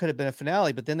well could have been a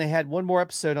finale, but then they had one more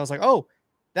episode and I was like, oh,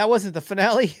 that wasn't the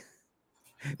finale.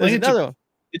 There's another one.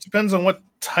 It depends on what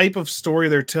type of story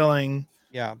they're telling.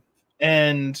 Yeah.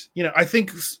 And, I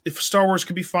think if Star Wars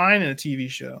could be fine in a TV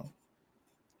show,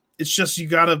 it's just you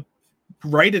got to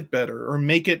write it better or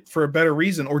make it for a better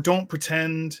reason, or don't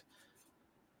pretend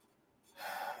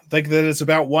like that it's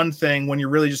about one thing when you're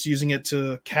really just using it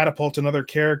to catapult another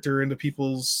character into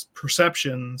people's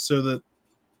perception so that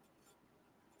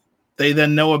they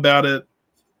then know about it.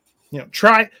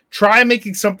 Try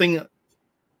making something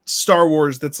Star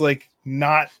Wars that's like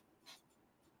not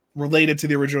related to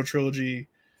the original trilogy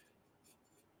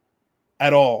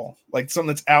at all, like something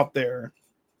that's out there.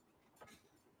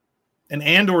 And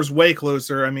Andor's way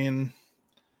closer. I mean,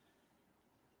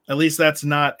 at least that's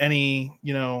not any,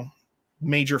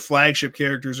 major flagship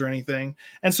characters or anything.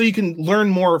 And so you can learn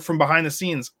more from behind the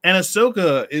scenes. And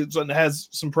Ahsoka has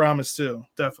some promise too,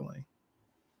 definitely.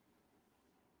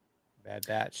 Bad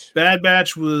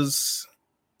Batch was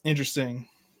interesting.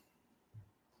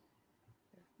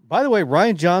 By the way,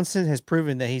 Rian Johnson has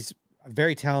proven that he's a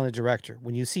very talented director.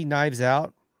 When you see Knives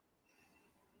Out,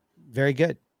 very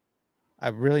good. I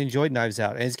really enjoyed Knives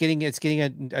Out, and it's getting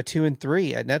a 2 and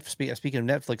 3 at Netflix. Speaking of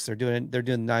Netflix, they're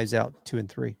doing Knives Out 2 and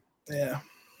 3. Yeah.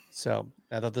 So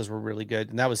I thought those were really good,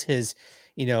 and that was his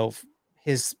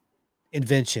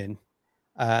invention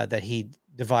that he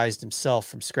devised himself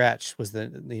from scratch. Was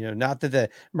not the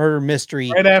murder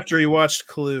mystery right after he watched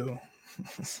Clue.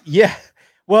 Yeah.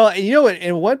 Well,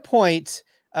 at one point,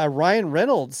 Ryan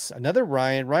Reynolds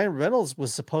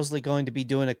was supposedly going to be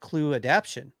doing a Clue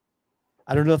adaptation.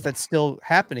 I don't know if that's still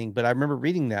happening, but I remember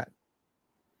reading that.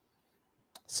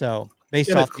 So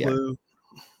based off clue.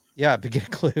 Yeah, begin a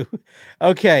clue.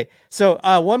 Okay. So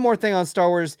one more thing on Star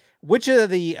Wars. Which of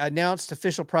the announced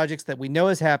official projects that we know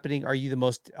is happening are you the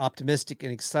most optimistic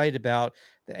and excited about?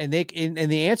 And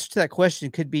the answer to that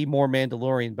question could be more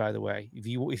Mandalorian, by the way,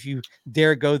 if you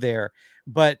dare go there.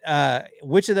 But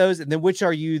which of those, and then which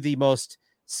are you the most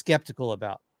skeptical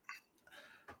about?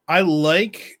 I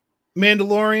like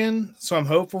Mandalorian, so I'm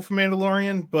hopeful for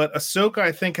Mandalorian, but Ahsoka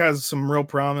I think has some real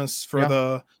promise for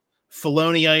the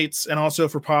Filoniites and also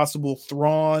for possible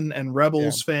Thrawn and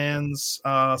Rebels fans.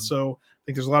 So I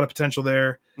think there's a lot of potential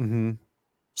there. Mm-hmm.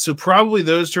 So probably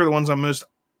those two are the ones I'm most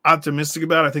optimistic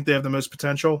about. I think they have the most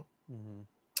potential. Mm-hmm.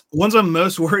 Ones I'm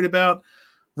most worried about,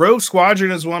 Rogue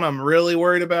Squadron is one I'm really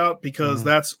worried about because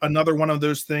that's another one of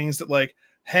those things that, like,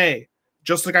 hey,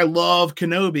 just like I love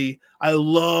Kenobi, I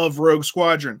love Rogue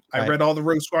Squadron. I read all the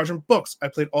Rogue Squadron books. I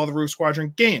played all the Rogue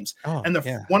Squadron games. And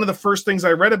one of the first things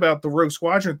I read about the Rogue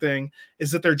Squadron thing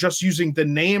is that they're just using the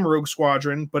name Rogue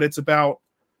Squadron, but it's about,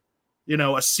 you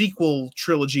know, a sequel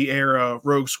trilogy era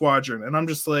Rogue Squadron. And I'm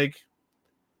just like,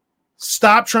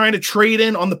 stop trying to trade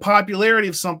in on the popularity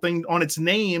of something on its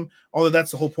name. Although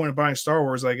that's the whole point of buying Star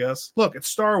Wars, I guess. Look, it's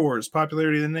Star Wars,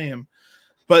 popularity of the name.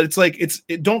 But it's like,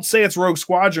 don't say it's Rogue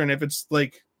Squadron if it's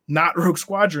like not Rogue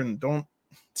Squadron. Don't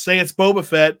say it's Boba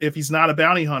Fett if he's not a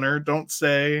bounty hunter. Don't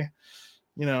say,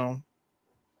 you know,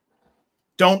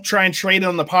 don't try and trade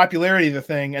on the popularity of the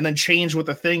thing and then change what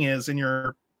the thing is in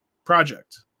your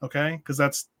project. Okay, because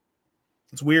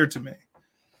it's weird to me.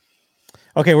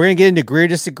 Okay, we're gonna get into agree or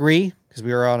disagree because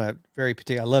we were on a very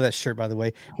particular. I love that shirt, by the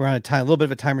way. We're on a little bit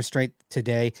of a time restraint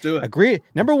today. Let's do it.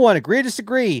 Number one, agree or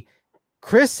disagree.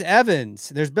 Chris Evans.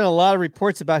 There's been a lot of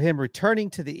reports about him returning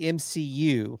to the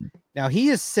MCU. Now he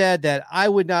has said that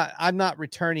I'm not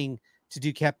returning to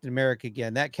do Captain America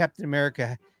again. That Captain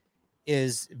America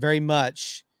is very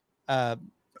much on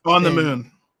the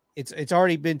moon. It's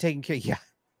already been taken care of. Yeah.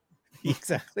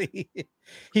 Exactly.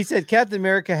 He said Captain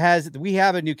America we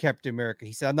have a new Captain America.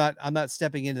 He said, I'm not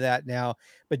stepping into that now.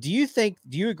 But do you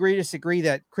agree or disagree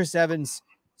that Chris Evans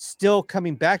still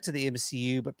coming back to the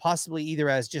MCU, but possibly either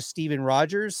as just Steven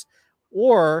Rogers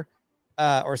or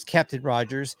as Captain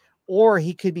Rogers, or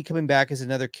he could be coming back as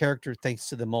another character thanks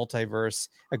to the multiverse?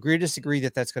 Agree or disagree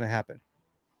that that's going to happen?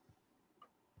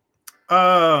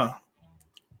 I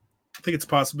think it's a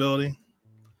possibility.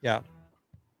 Yeah.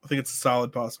 I think it's a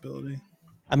solid possibility.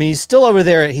 I mean, he's still over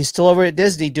there. He's still over at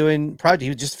Disney doing project.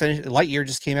 He just finished. Lightyear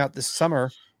just came out this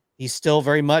summer. He's still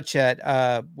very much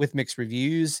with mixed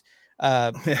reviews.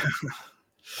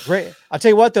 Great. I'll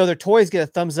tell you what, though, their toys get a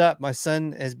thumbs up. My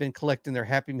son has been collecting their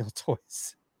Happy Meal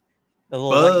toys. The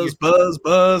little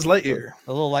Buzz Lightyear.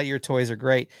 The little Lightyear toys are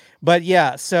great. But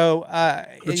yeah, so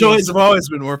the toys have always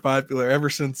been more popular ever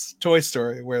since Toy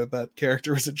Story, where that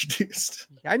character was introduced.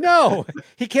 I know.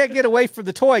 He can't get away from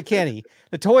the toy, can he?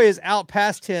 The toy is out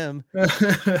past him.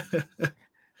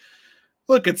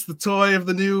 Look, it's the toy of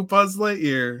the new Buzz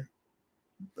Lightyear.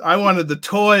 I wanted the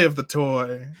toy of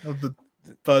the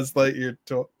Buzz Lightyear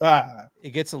toy. It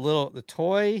gets the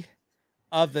toy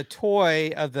of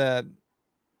the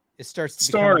it starts to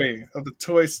story of the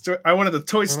Toy Story. I wanted the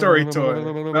Toy Story toy.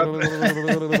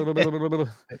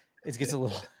 It gets a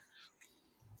little.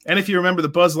 And if you remember the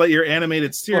Buzz Lightyear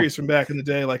animated series from back in the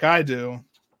day, like I do.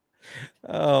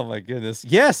 Oh my goodness.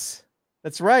 Yes,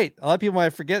 that's right. A lot of people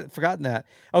might have forgotten that.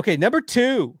 Okay, number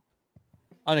 2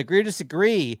 on agree or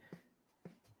disagree.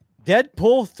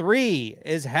 Deadpool 3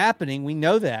 is happening. We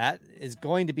know that is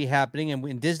going to be happening. And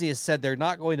when Disney has said they're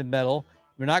not going to meddle,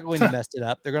 they're not going to mess it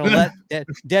up. They're going to let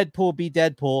Deadpool be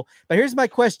Deadpool. But here's my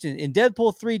question. In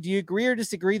Deadpool 3, do you agree or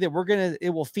disagree that it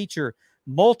will feature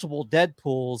multiple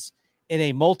Deadpools in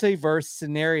a multiverse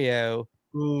scenario?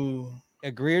 Ooh.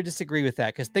 Agree or disagree with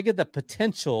that? Because think of the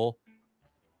potential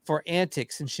for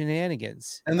antics and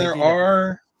shenanigans. And there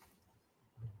are...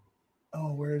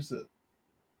 Oh, where is it?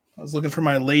 I was looking for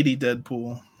my Lady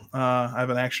Deadpool. I have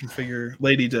an action figure,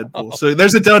 Lady Deadpool. So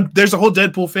there's a whole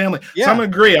Deadpool family. Yeah. So I'm gonna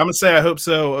agree. I'm gonna say I hope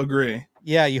so. Agree.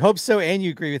 Yeah, you hope so, and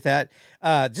you agree with that.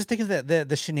 Just think of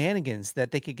the shenanigans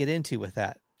that they could get into with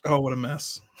that. Oh, what a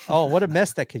mess! Oh, what a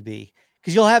mess that could be.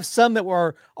 Because you'll have some that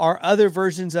are other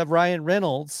versions of Ryan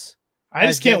Reynolds. I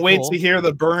just can't wait to hear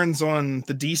the burns on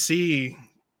the DC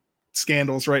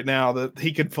scandals right now that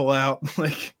he could pull out.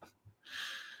 Like.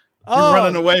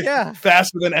 Running away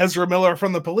faster than Ezra Miller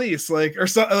from the police, or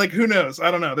something. Like, who knows? I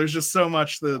don't know. There's just so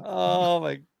much that. Oh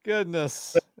my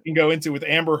goodness! That you can go into with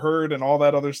Amber Heard and all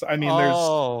that other stuff. I mean,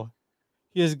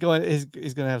 he's going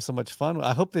to have so much fun.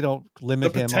 I hope they don't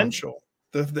limit the potential.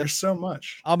 There's so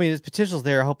much. I mean, his potential's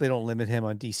there. I hope they don't limit him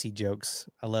on DC jokes.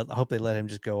 I hope they let him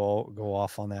just go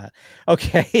off on that.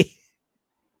 Okay.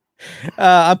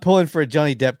 I'm pulling for a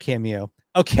Johnny Depp cameo.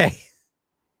 Okay.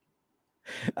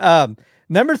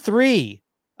 Number 3,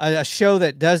 a show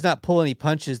that does not pull any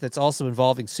punches that's also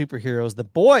involving superheroes, The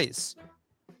Boys.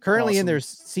 Currently in their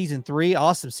season 3.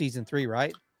 Awesome season 3,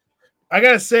 right? I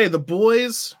gotta say, The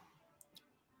Boys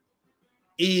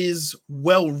is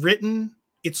well written.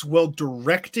 It's well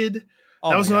directed.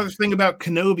 That was another thing about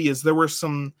Kenobi is there were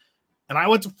some, and I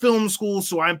went to film school,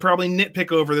 so I probably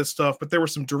nitpick over this stuff, but there were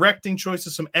some directing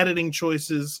choices, some editing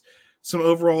choices, some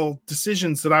overall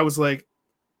decisions that I was like,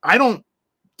 I don't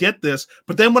get this.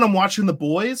 But then when I'm watching The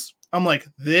Boys, I'm like,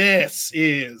 this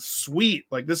is sweet.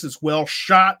 Like, this is well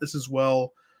shot. This is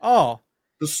well.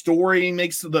 The story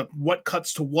makes the what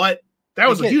cuts to what. That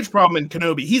was a huge problem in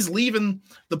Kenobi. He's leaving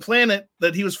the planet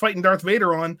that he was fighting Darth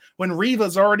Vader on when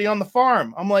Reva's already on the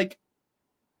farm. I'm like,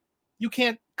 you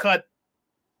can't cut.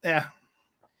 Yeah.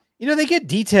 You know, they get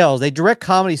details. They direct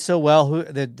comedy so well.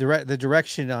 The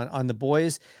direction on The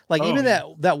Boys, like even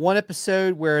that one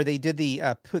episode where they did the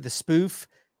spoof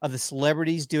of the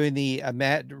celebrities doing the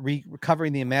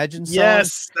recovering the Imagine song.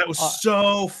 Yes, that was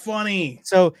so funny.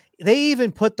 So they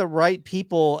even put the right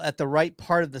people at the right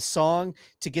part of the song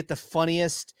to get the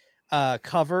funniest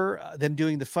cover. Them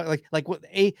doing the fun, like what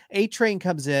A Train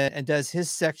comes in and does his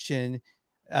section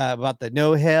about the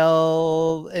no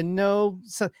hell and no.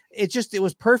 So it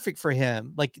was perfect for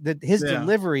him. Like his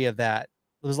delivery of that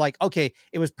was like, okay,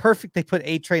 it was perfect. They put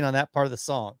A Train on that part of the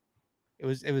song. It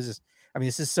was just. I mean,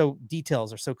 this is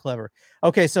details are so clever.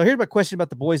 Okay, so here's my question about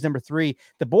The Boys number 3.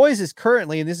 The Boys is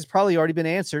currently, and this has probably already been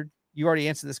answered. You already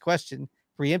answered this question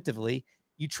preemptively.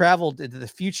 You traveled into the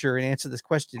future and answered this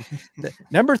question.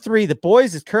 Number 3, The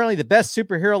Boys is currently the best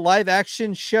superhero live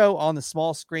action show on the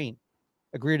small screen.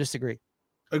 Agree or disagree?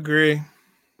 Agree.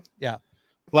 Yeah.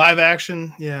 Live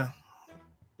action. Yeah.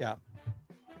 Yeah.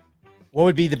 What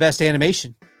would be the best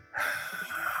animation?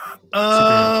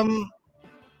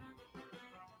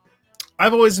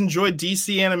 I've always enjoyed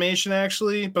DC animation,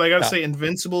 actually, but I gotta say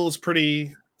Invincible is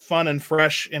pretty fun and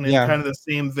fresh and in kind of the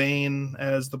same vein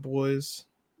as The Boys.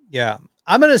 Yeah.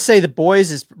 I'm gonna say The Boys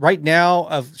is right now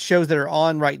of shows that are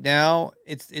on right now.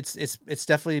 It's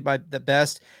definitely the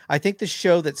best. I think the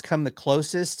show that's come the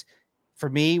closest for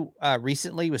me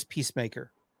recently was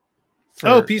Peacemaker.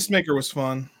 Peacemaker was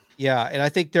fun. Yeah, and I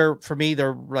think they're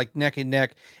like neck and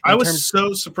neck. I was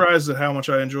so surprised at how much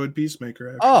I enjoyed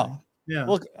Peacemaker. Actually. Yeah.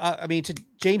 Well, I mean, to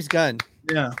James Gunn.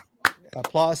 Yeah.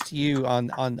 Applause to you on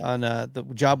the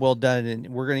job well done, and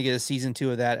we're going to get a season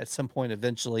 2 of that at some point.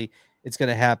 Eventually, it's going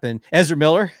to happen. Ezra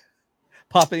Miller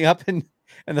popping up in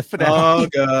the finale. Oh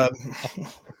God.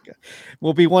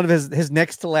 Will be one of his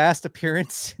next to last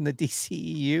appearance in the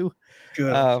DCEU.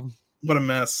 Good. What a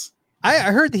mess. I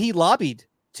heard that he lobbied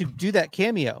to do that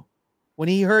cameo. When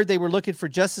he heard they were looking for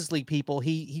Justice League people,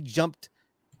 he jumped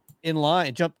in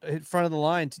front of the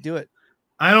line to do it.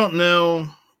 I don't know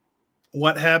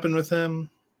what happened with him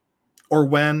or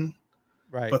when,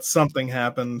 right? But something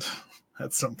happened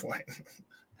at some point.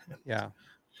 Yeah.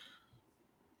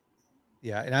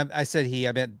 And I said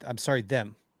I meant, I'm sorry,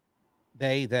 them,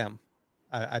 them.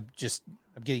 I'm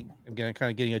kind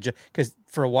of getting because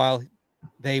for a while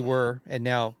they were, and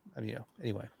now, I mean,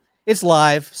 anyway, it's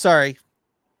live. Sorry.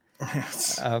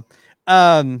 But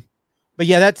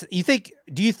yeah, do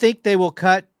you think they will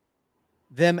cut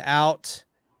them out?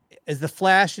 Is the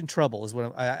Flash in trouble? Is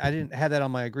what I didn't have that on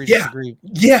my agree to disagree.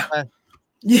 Yeah.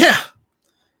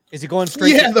 Is it going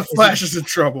straight? Yeah, the Flash is in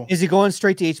trouble. Is it going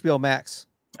straight to HBO Max?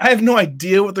 I have no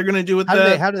idea what they're going to do with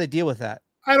that. How do they deal with that?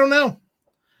 I don't know.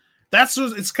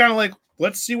 It's kind of like,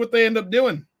 let's see what they end up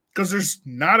doing, because there's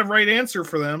not a right answer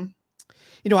for them.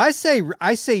 You know, I say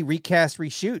recast,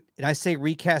 reshoot, and I say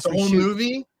recast, the whole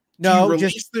movie. No,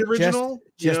 just the original,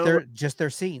 just their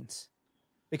scenes.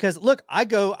 Because look, I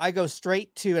go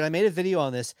straight to, and I made a video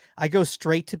on this. I go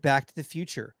straight to Back to the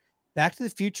Future. Back to the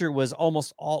Future was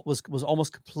almost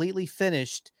completely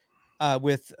finished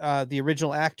with the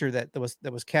original actor that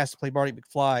was cast to play Marty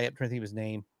McFly. I'm trying to think of his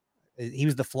name. He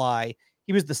was the Fly.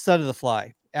 He was the son of the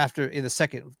Fly in the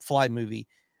second Fly movie.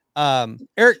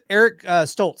 Eric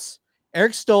Stoltz.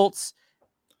 Eric Stoltz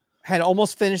had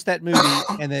almost finished that movie,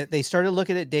 and they started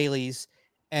looking at dailies,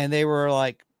 and they were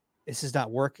like, this is not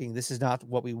working. This is not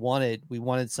what we wanted. We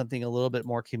wanted something a little bit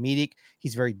more comedic.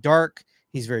 He's very dark.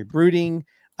 He's very brooding.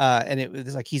 And it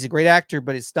was like, he's a great actor,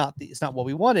 but it's not what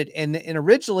we wanted. And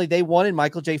originally they wanted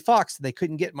Michael J. Fox. They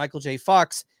couldn't get Michael J.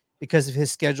 Fox because of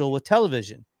his schedule with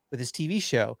television, with his TV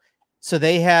show. So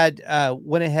they had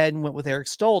went ahead and went with Eric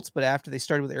Stoltz, but after they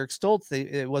started with Eric Stoltz,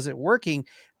 it wasn't working.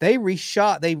 They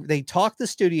reshot. They talked the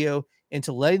studio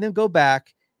into letting them go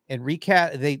back and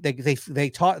recast. They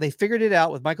figured it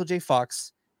out with Michael J.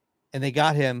 Fox, and they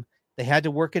got him. They had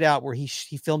to work it out where he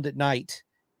filmed at night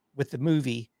with the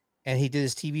movie, and he did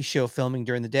his TV show filming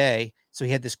during the day. So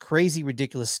he had this crazy,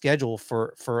 ridiculous schedule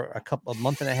for a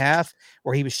month and a half,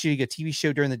 where he was shooting a TV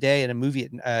show during the day and a movie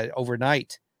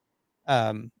overnight.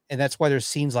 And that's why there's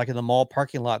scenes like in the mall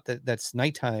parking lot that's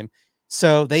nighttime.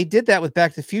 So they did that with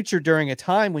Back to the Future during a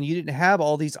time when you didn't have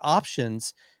all these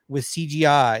options with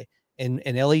CGI and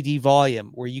LED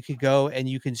volume, where you could go and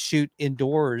you can shoot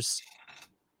indoors.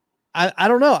 I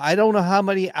don't know. I don't know how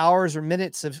many hours or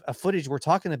minutes of footage we're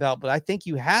talking about, but I think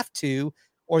you have to,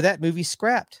 or that movie's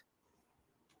scrapped.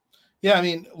 Yeah, I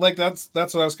mean, like that's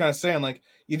what I was kind of saying. Like,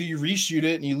 either you reshoot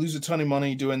it and you lose a ton of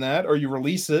money doing that, or you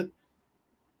release it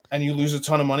and you lose a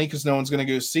ton of money because no one's going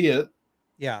to go see it.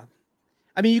 Yeah.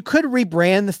 I mean, you could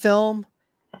rebrand the film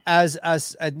as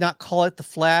not call it The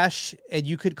Flash, and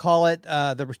you could call it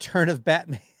The Return of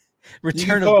Batman.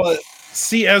 Call it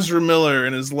C. Ezra Miller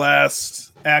in his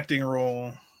last acting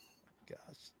role. Gosh.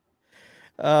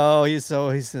 Oh, he's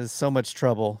in so much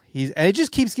trouble. And it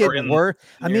just keeps getting worse.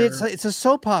 I mean, it's a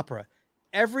soap opera.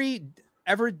 Every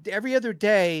other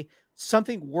day,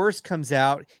 something worse comes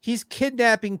out. He's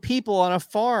kidnapping people on a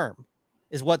farm,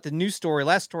 is what the news story.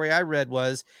 Last story I read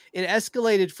was it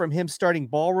escalated from him starting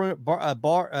bar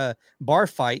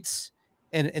fights,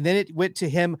 and then it went to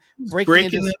him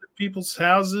breaking into people's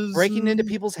houses,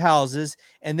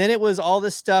 and then it was all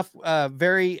this stuff,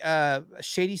 very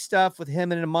shady stuff with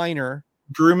him and a minor,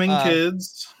 grooming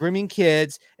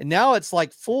kids, and now it's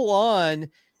like full on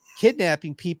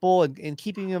kidnapping people and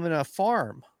keeping them in a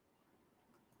farm.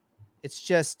 It's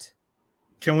just,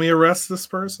 can we arrest this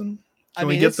person? Can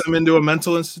we get them into a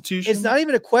mental institution? It's not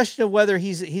even a question of whether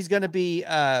he's going to be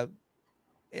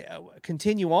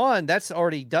continue on. That's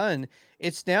already done.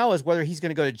 It's now is whether he's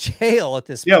going to go to jail at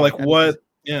this point. Yeah, like what?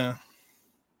 Yeah.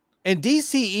 And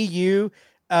DCEU,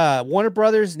 Warner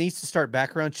Brothers needs to start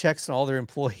background checks on all their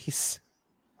employees.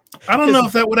 I don't know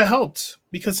if that would have helped,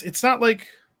 because it's not like,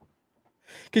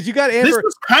 because you got Amber. This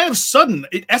was kind of sudden.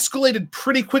 It escalated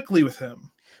pretty quickly with him.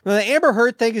 Well, the Amber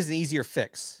Heard thing is an easier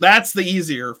fix. That's the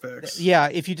easier fix. Yeah,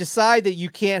 if you decide that you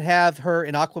can't have her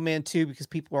in Aquaman 2 because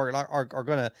people are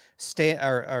going to stay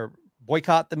or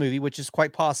boycott the movie, which is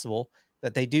quite possible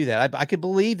that they do that. I could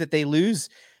believe that they lose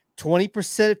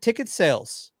 20% of ticket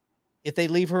sales if they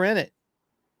leave her in it.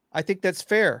 I think that's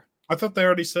fair. I thought they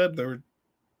already said they were.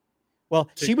 Well,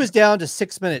 she was down to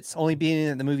 6 minutes, only being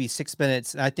in the movie 6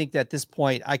 minutes. And I think that at this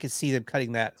point, I could see them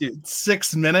cutting that. Dude,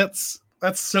 6 minutes?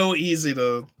 That's so easy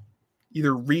to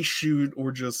either reshoot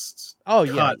or just cut.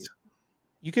 Yeah.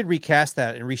 You could recast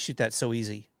that and reshoot that so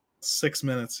easy. 6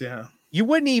 minutes, yeah. You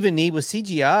wouldn't even need, with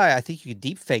CGI, I think you could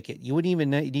deep fake it. You wouldn't even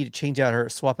need to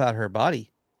swap out her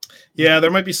body. Yeah,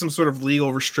 there might be some sort of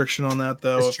legal restriction on that,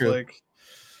 though. That's true. Like,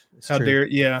 how dare,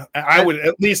 yeah. I would,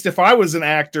 at least if I was an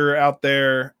actor out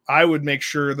there, I would make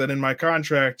sure that in my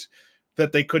contract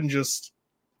that they couldn't just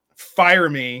fire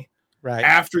me right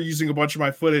after using a bunch of my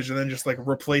footage and then just like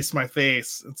replace my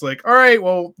face. It's like, all right,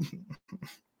 well,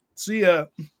 see ya.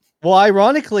 Well,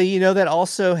 ironically, that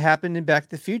also happened in Back to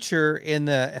the Future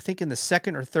I think in the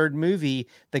second or third movie,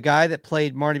 the guy that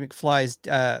played Marty McFly's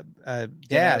dad,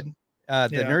 the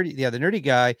nerdy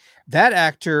guy, that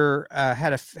actor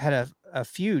had a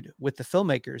feud with the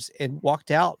filmmakers and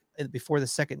walked out before the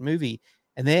second movie,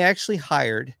 and they actually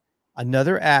hired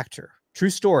another actor. True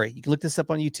story. You can look this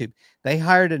up on YouTube. They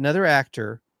hired another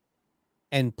actor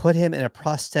and put him in a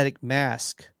prosthetic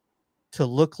mask to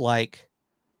look like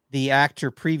the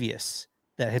actor previous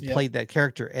that had played that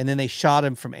character. And then they shot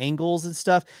him from angles and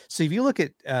stuff. So if you look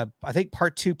at, I think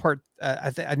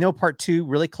I know part 2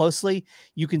 really closely,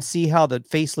 you can see how the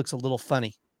face looks a little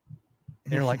funny.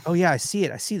 And they're like, oh yeah, I see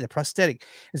it. I see the prosthetic.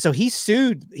 And so he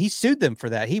sued them for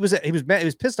that. He was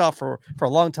pissed off for a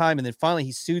long time. And then finally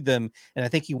he sued them. And I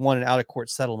think he won an out of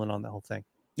court settlement on the whole thing.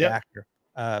 Yeah.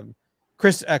 The actor,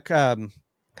 Crispin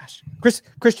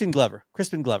Glover.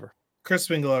 Crispin Glover.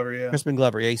 Yeah. Crispin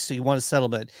Glover. Yeah. So he won a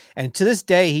settlement. And to this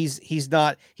day, he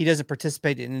doesn't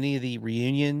participate in any of the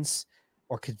reunions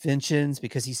or conventions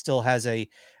because he still has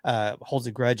holds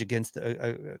a grudge against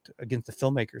the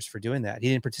filmmakers for doing that. He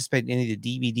didn't participate in any of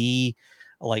the DVD,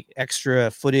 like extra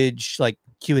footage, like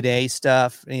Q&A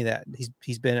stuff, any of that.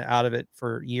 He's been out of it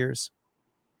for years.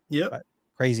 Yep.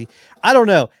 Crazy. I don't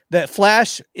know. That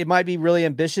Flash, it might be really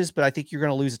ambitious, but I think you're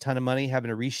going to lose a ton of money having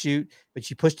a reshoot, but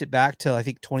you pushed it back to, I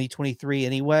think, 2023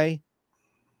 anyway.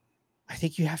 I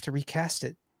think you have to recast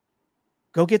it.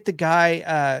 Go get the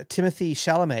guy, Timothy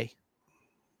Chalamet.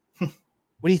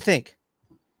 What do you think?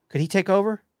 Could he take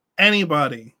over?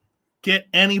 Anybody. Get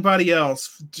anybody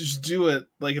else. Just do it.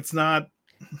 Like, it's not.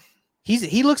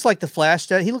 He looks like the Flash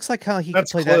does. He looks like how he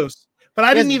That's could play close. that. But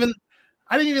I didn't even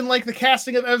like the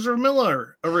casting of Ezra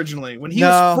Miller originally. When he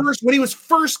was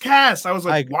first cast, I was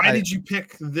like, why did you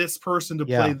pick this person to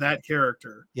play that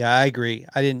character? Yeah, I agree.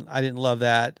 I didn't love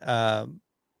that.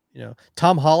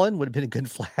 Tom Holland would have been a good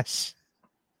Flash.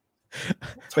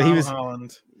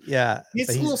 Holland. Yeah. He's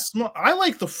a little small. I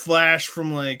like the Flash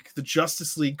from like the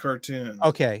Justice League cartoon.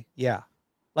 Okay, yeah.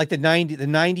 Like the 90s, the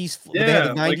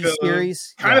 90s like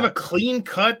series. Kind of a clean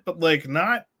cut, but like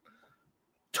not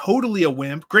totally a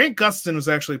wimp. Grant Gustin was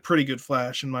actually a pretty good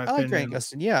Flash in my opinion. I like Grant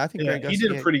Gustin. Yeah, I think Grant Gustin. He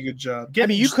did a pretty good job.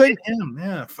 You could him.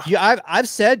 Yeah. I've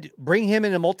said bring him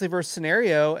in a multiverse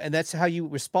scenario, and that's how you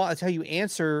respond. That's how you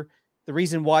answer the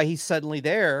reason why he's suddenly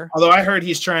there. Although I heard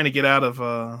he's trying to get out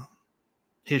of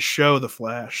his show, The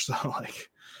Flash. So like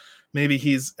maybe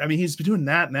he's been doing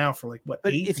that now for like what,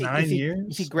 8-9 years.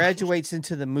 If he graduates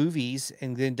into the movies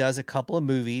and then does a couple of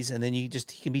movies, and then he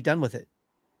can be done with it.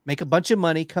 Make a bunch of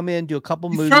money, come in, do a couple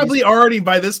movies. Probably already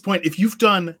by this point, if you've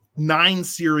done 9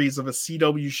 series of a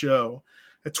CW show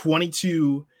at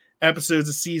 22 episodes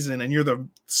a season, and you're the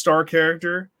star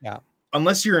character,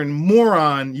 unless you're a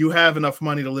moron, you have enough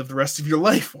money to live the rest of your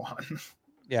life on.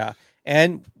 Yeah.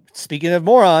 And speaking of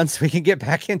morons, we can get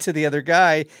back into the other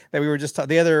guy that we were just talking.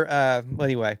 The other,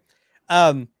 anyway,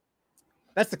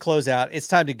 that's the closeout. It's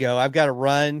time to go. I've got to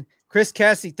run. Chris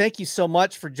Cassidy, thank you so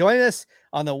much for joining us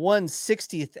on the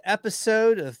 160th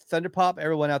episode of Thunderpop.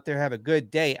 Everyone out there have a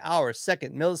good day, hour,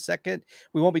 second, millisecond.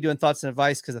 We won't be doing thoughts and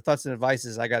advice because the thoughts and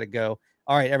advices, I got to go.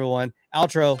 All right, everyone.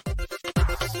 Outro.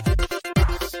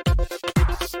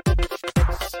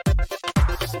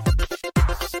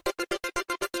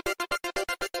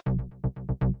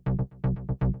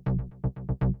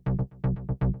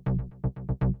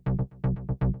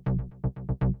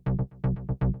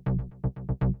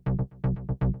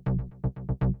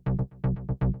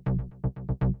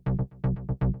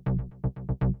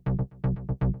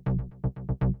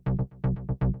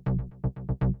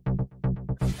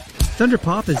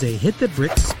 Thunderpop is a Hit the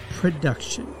Bricks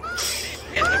production.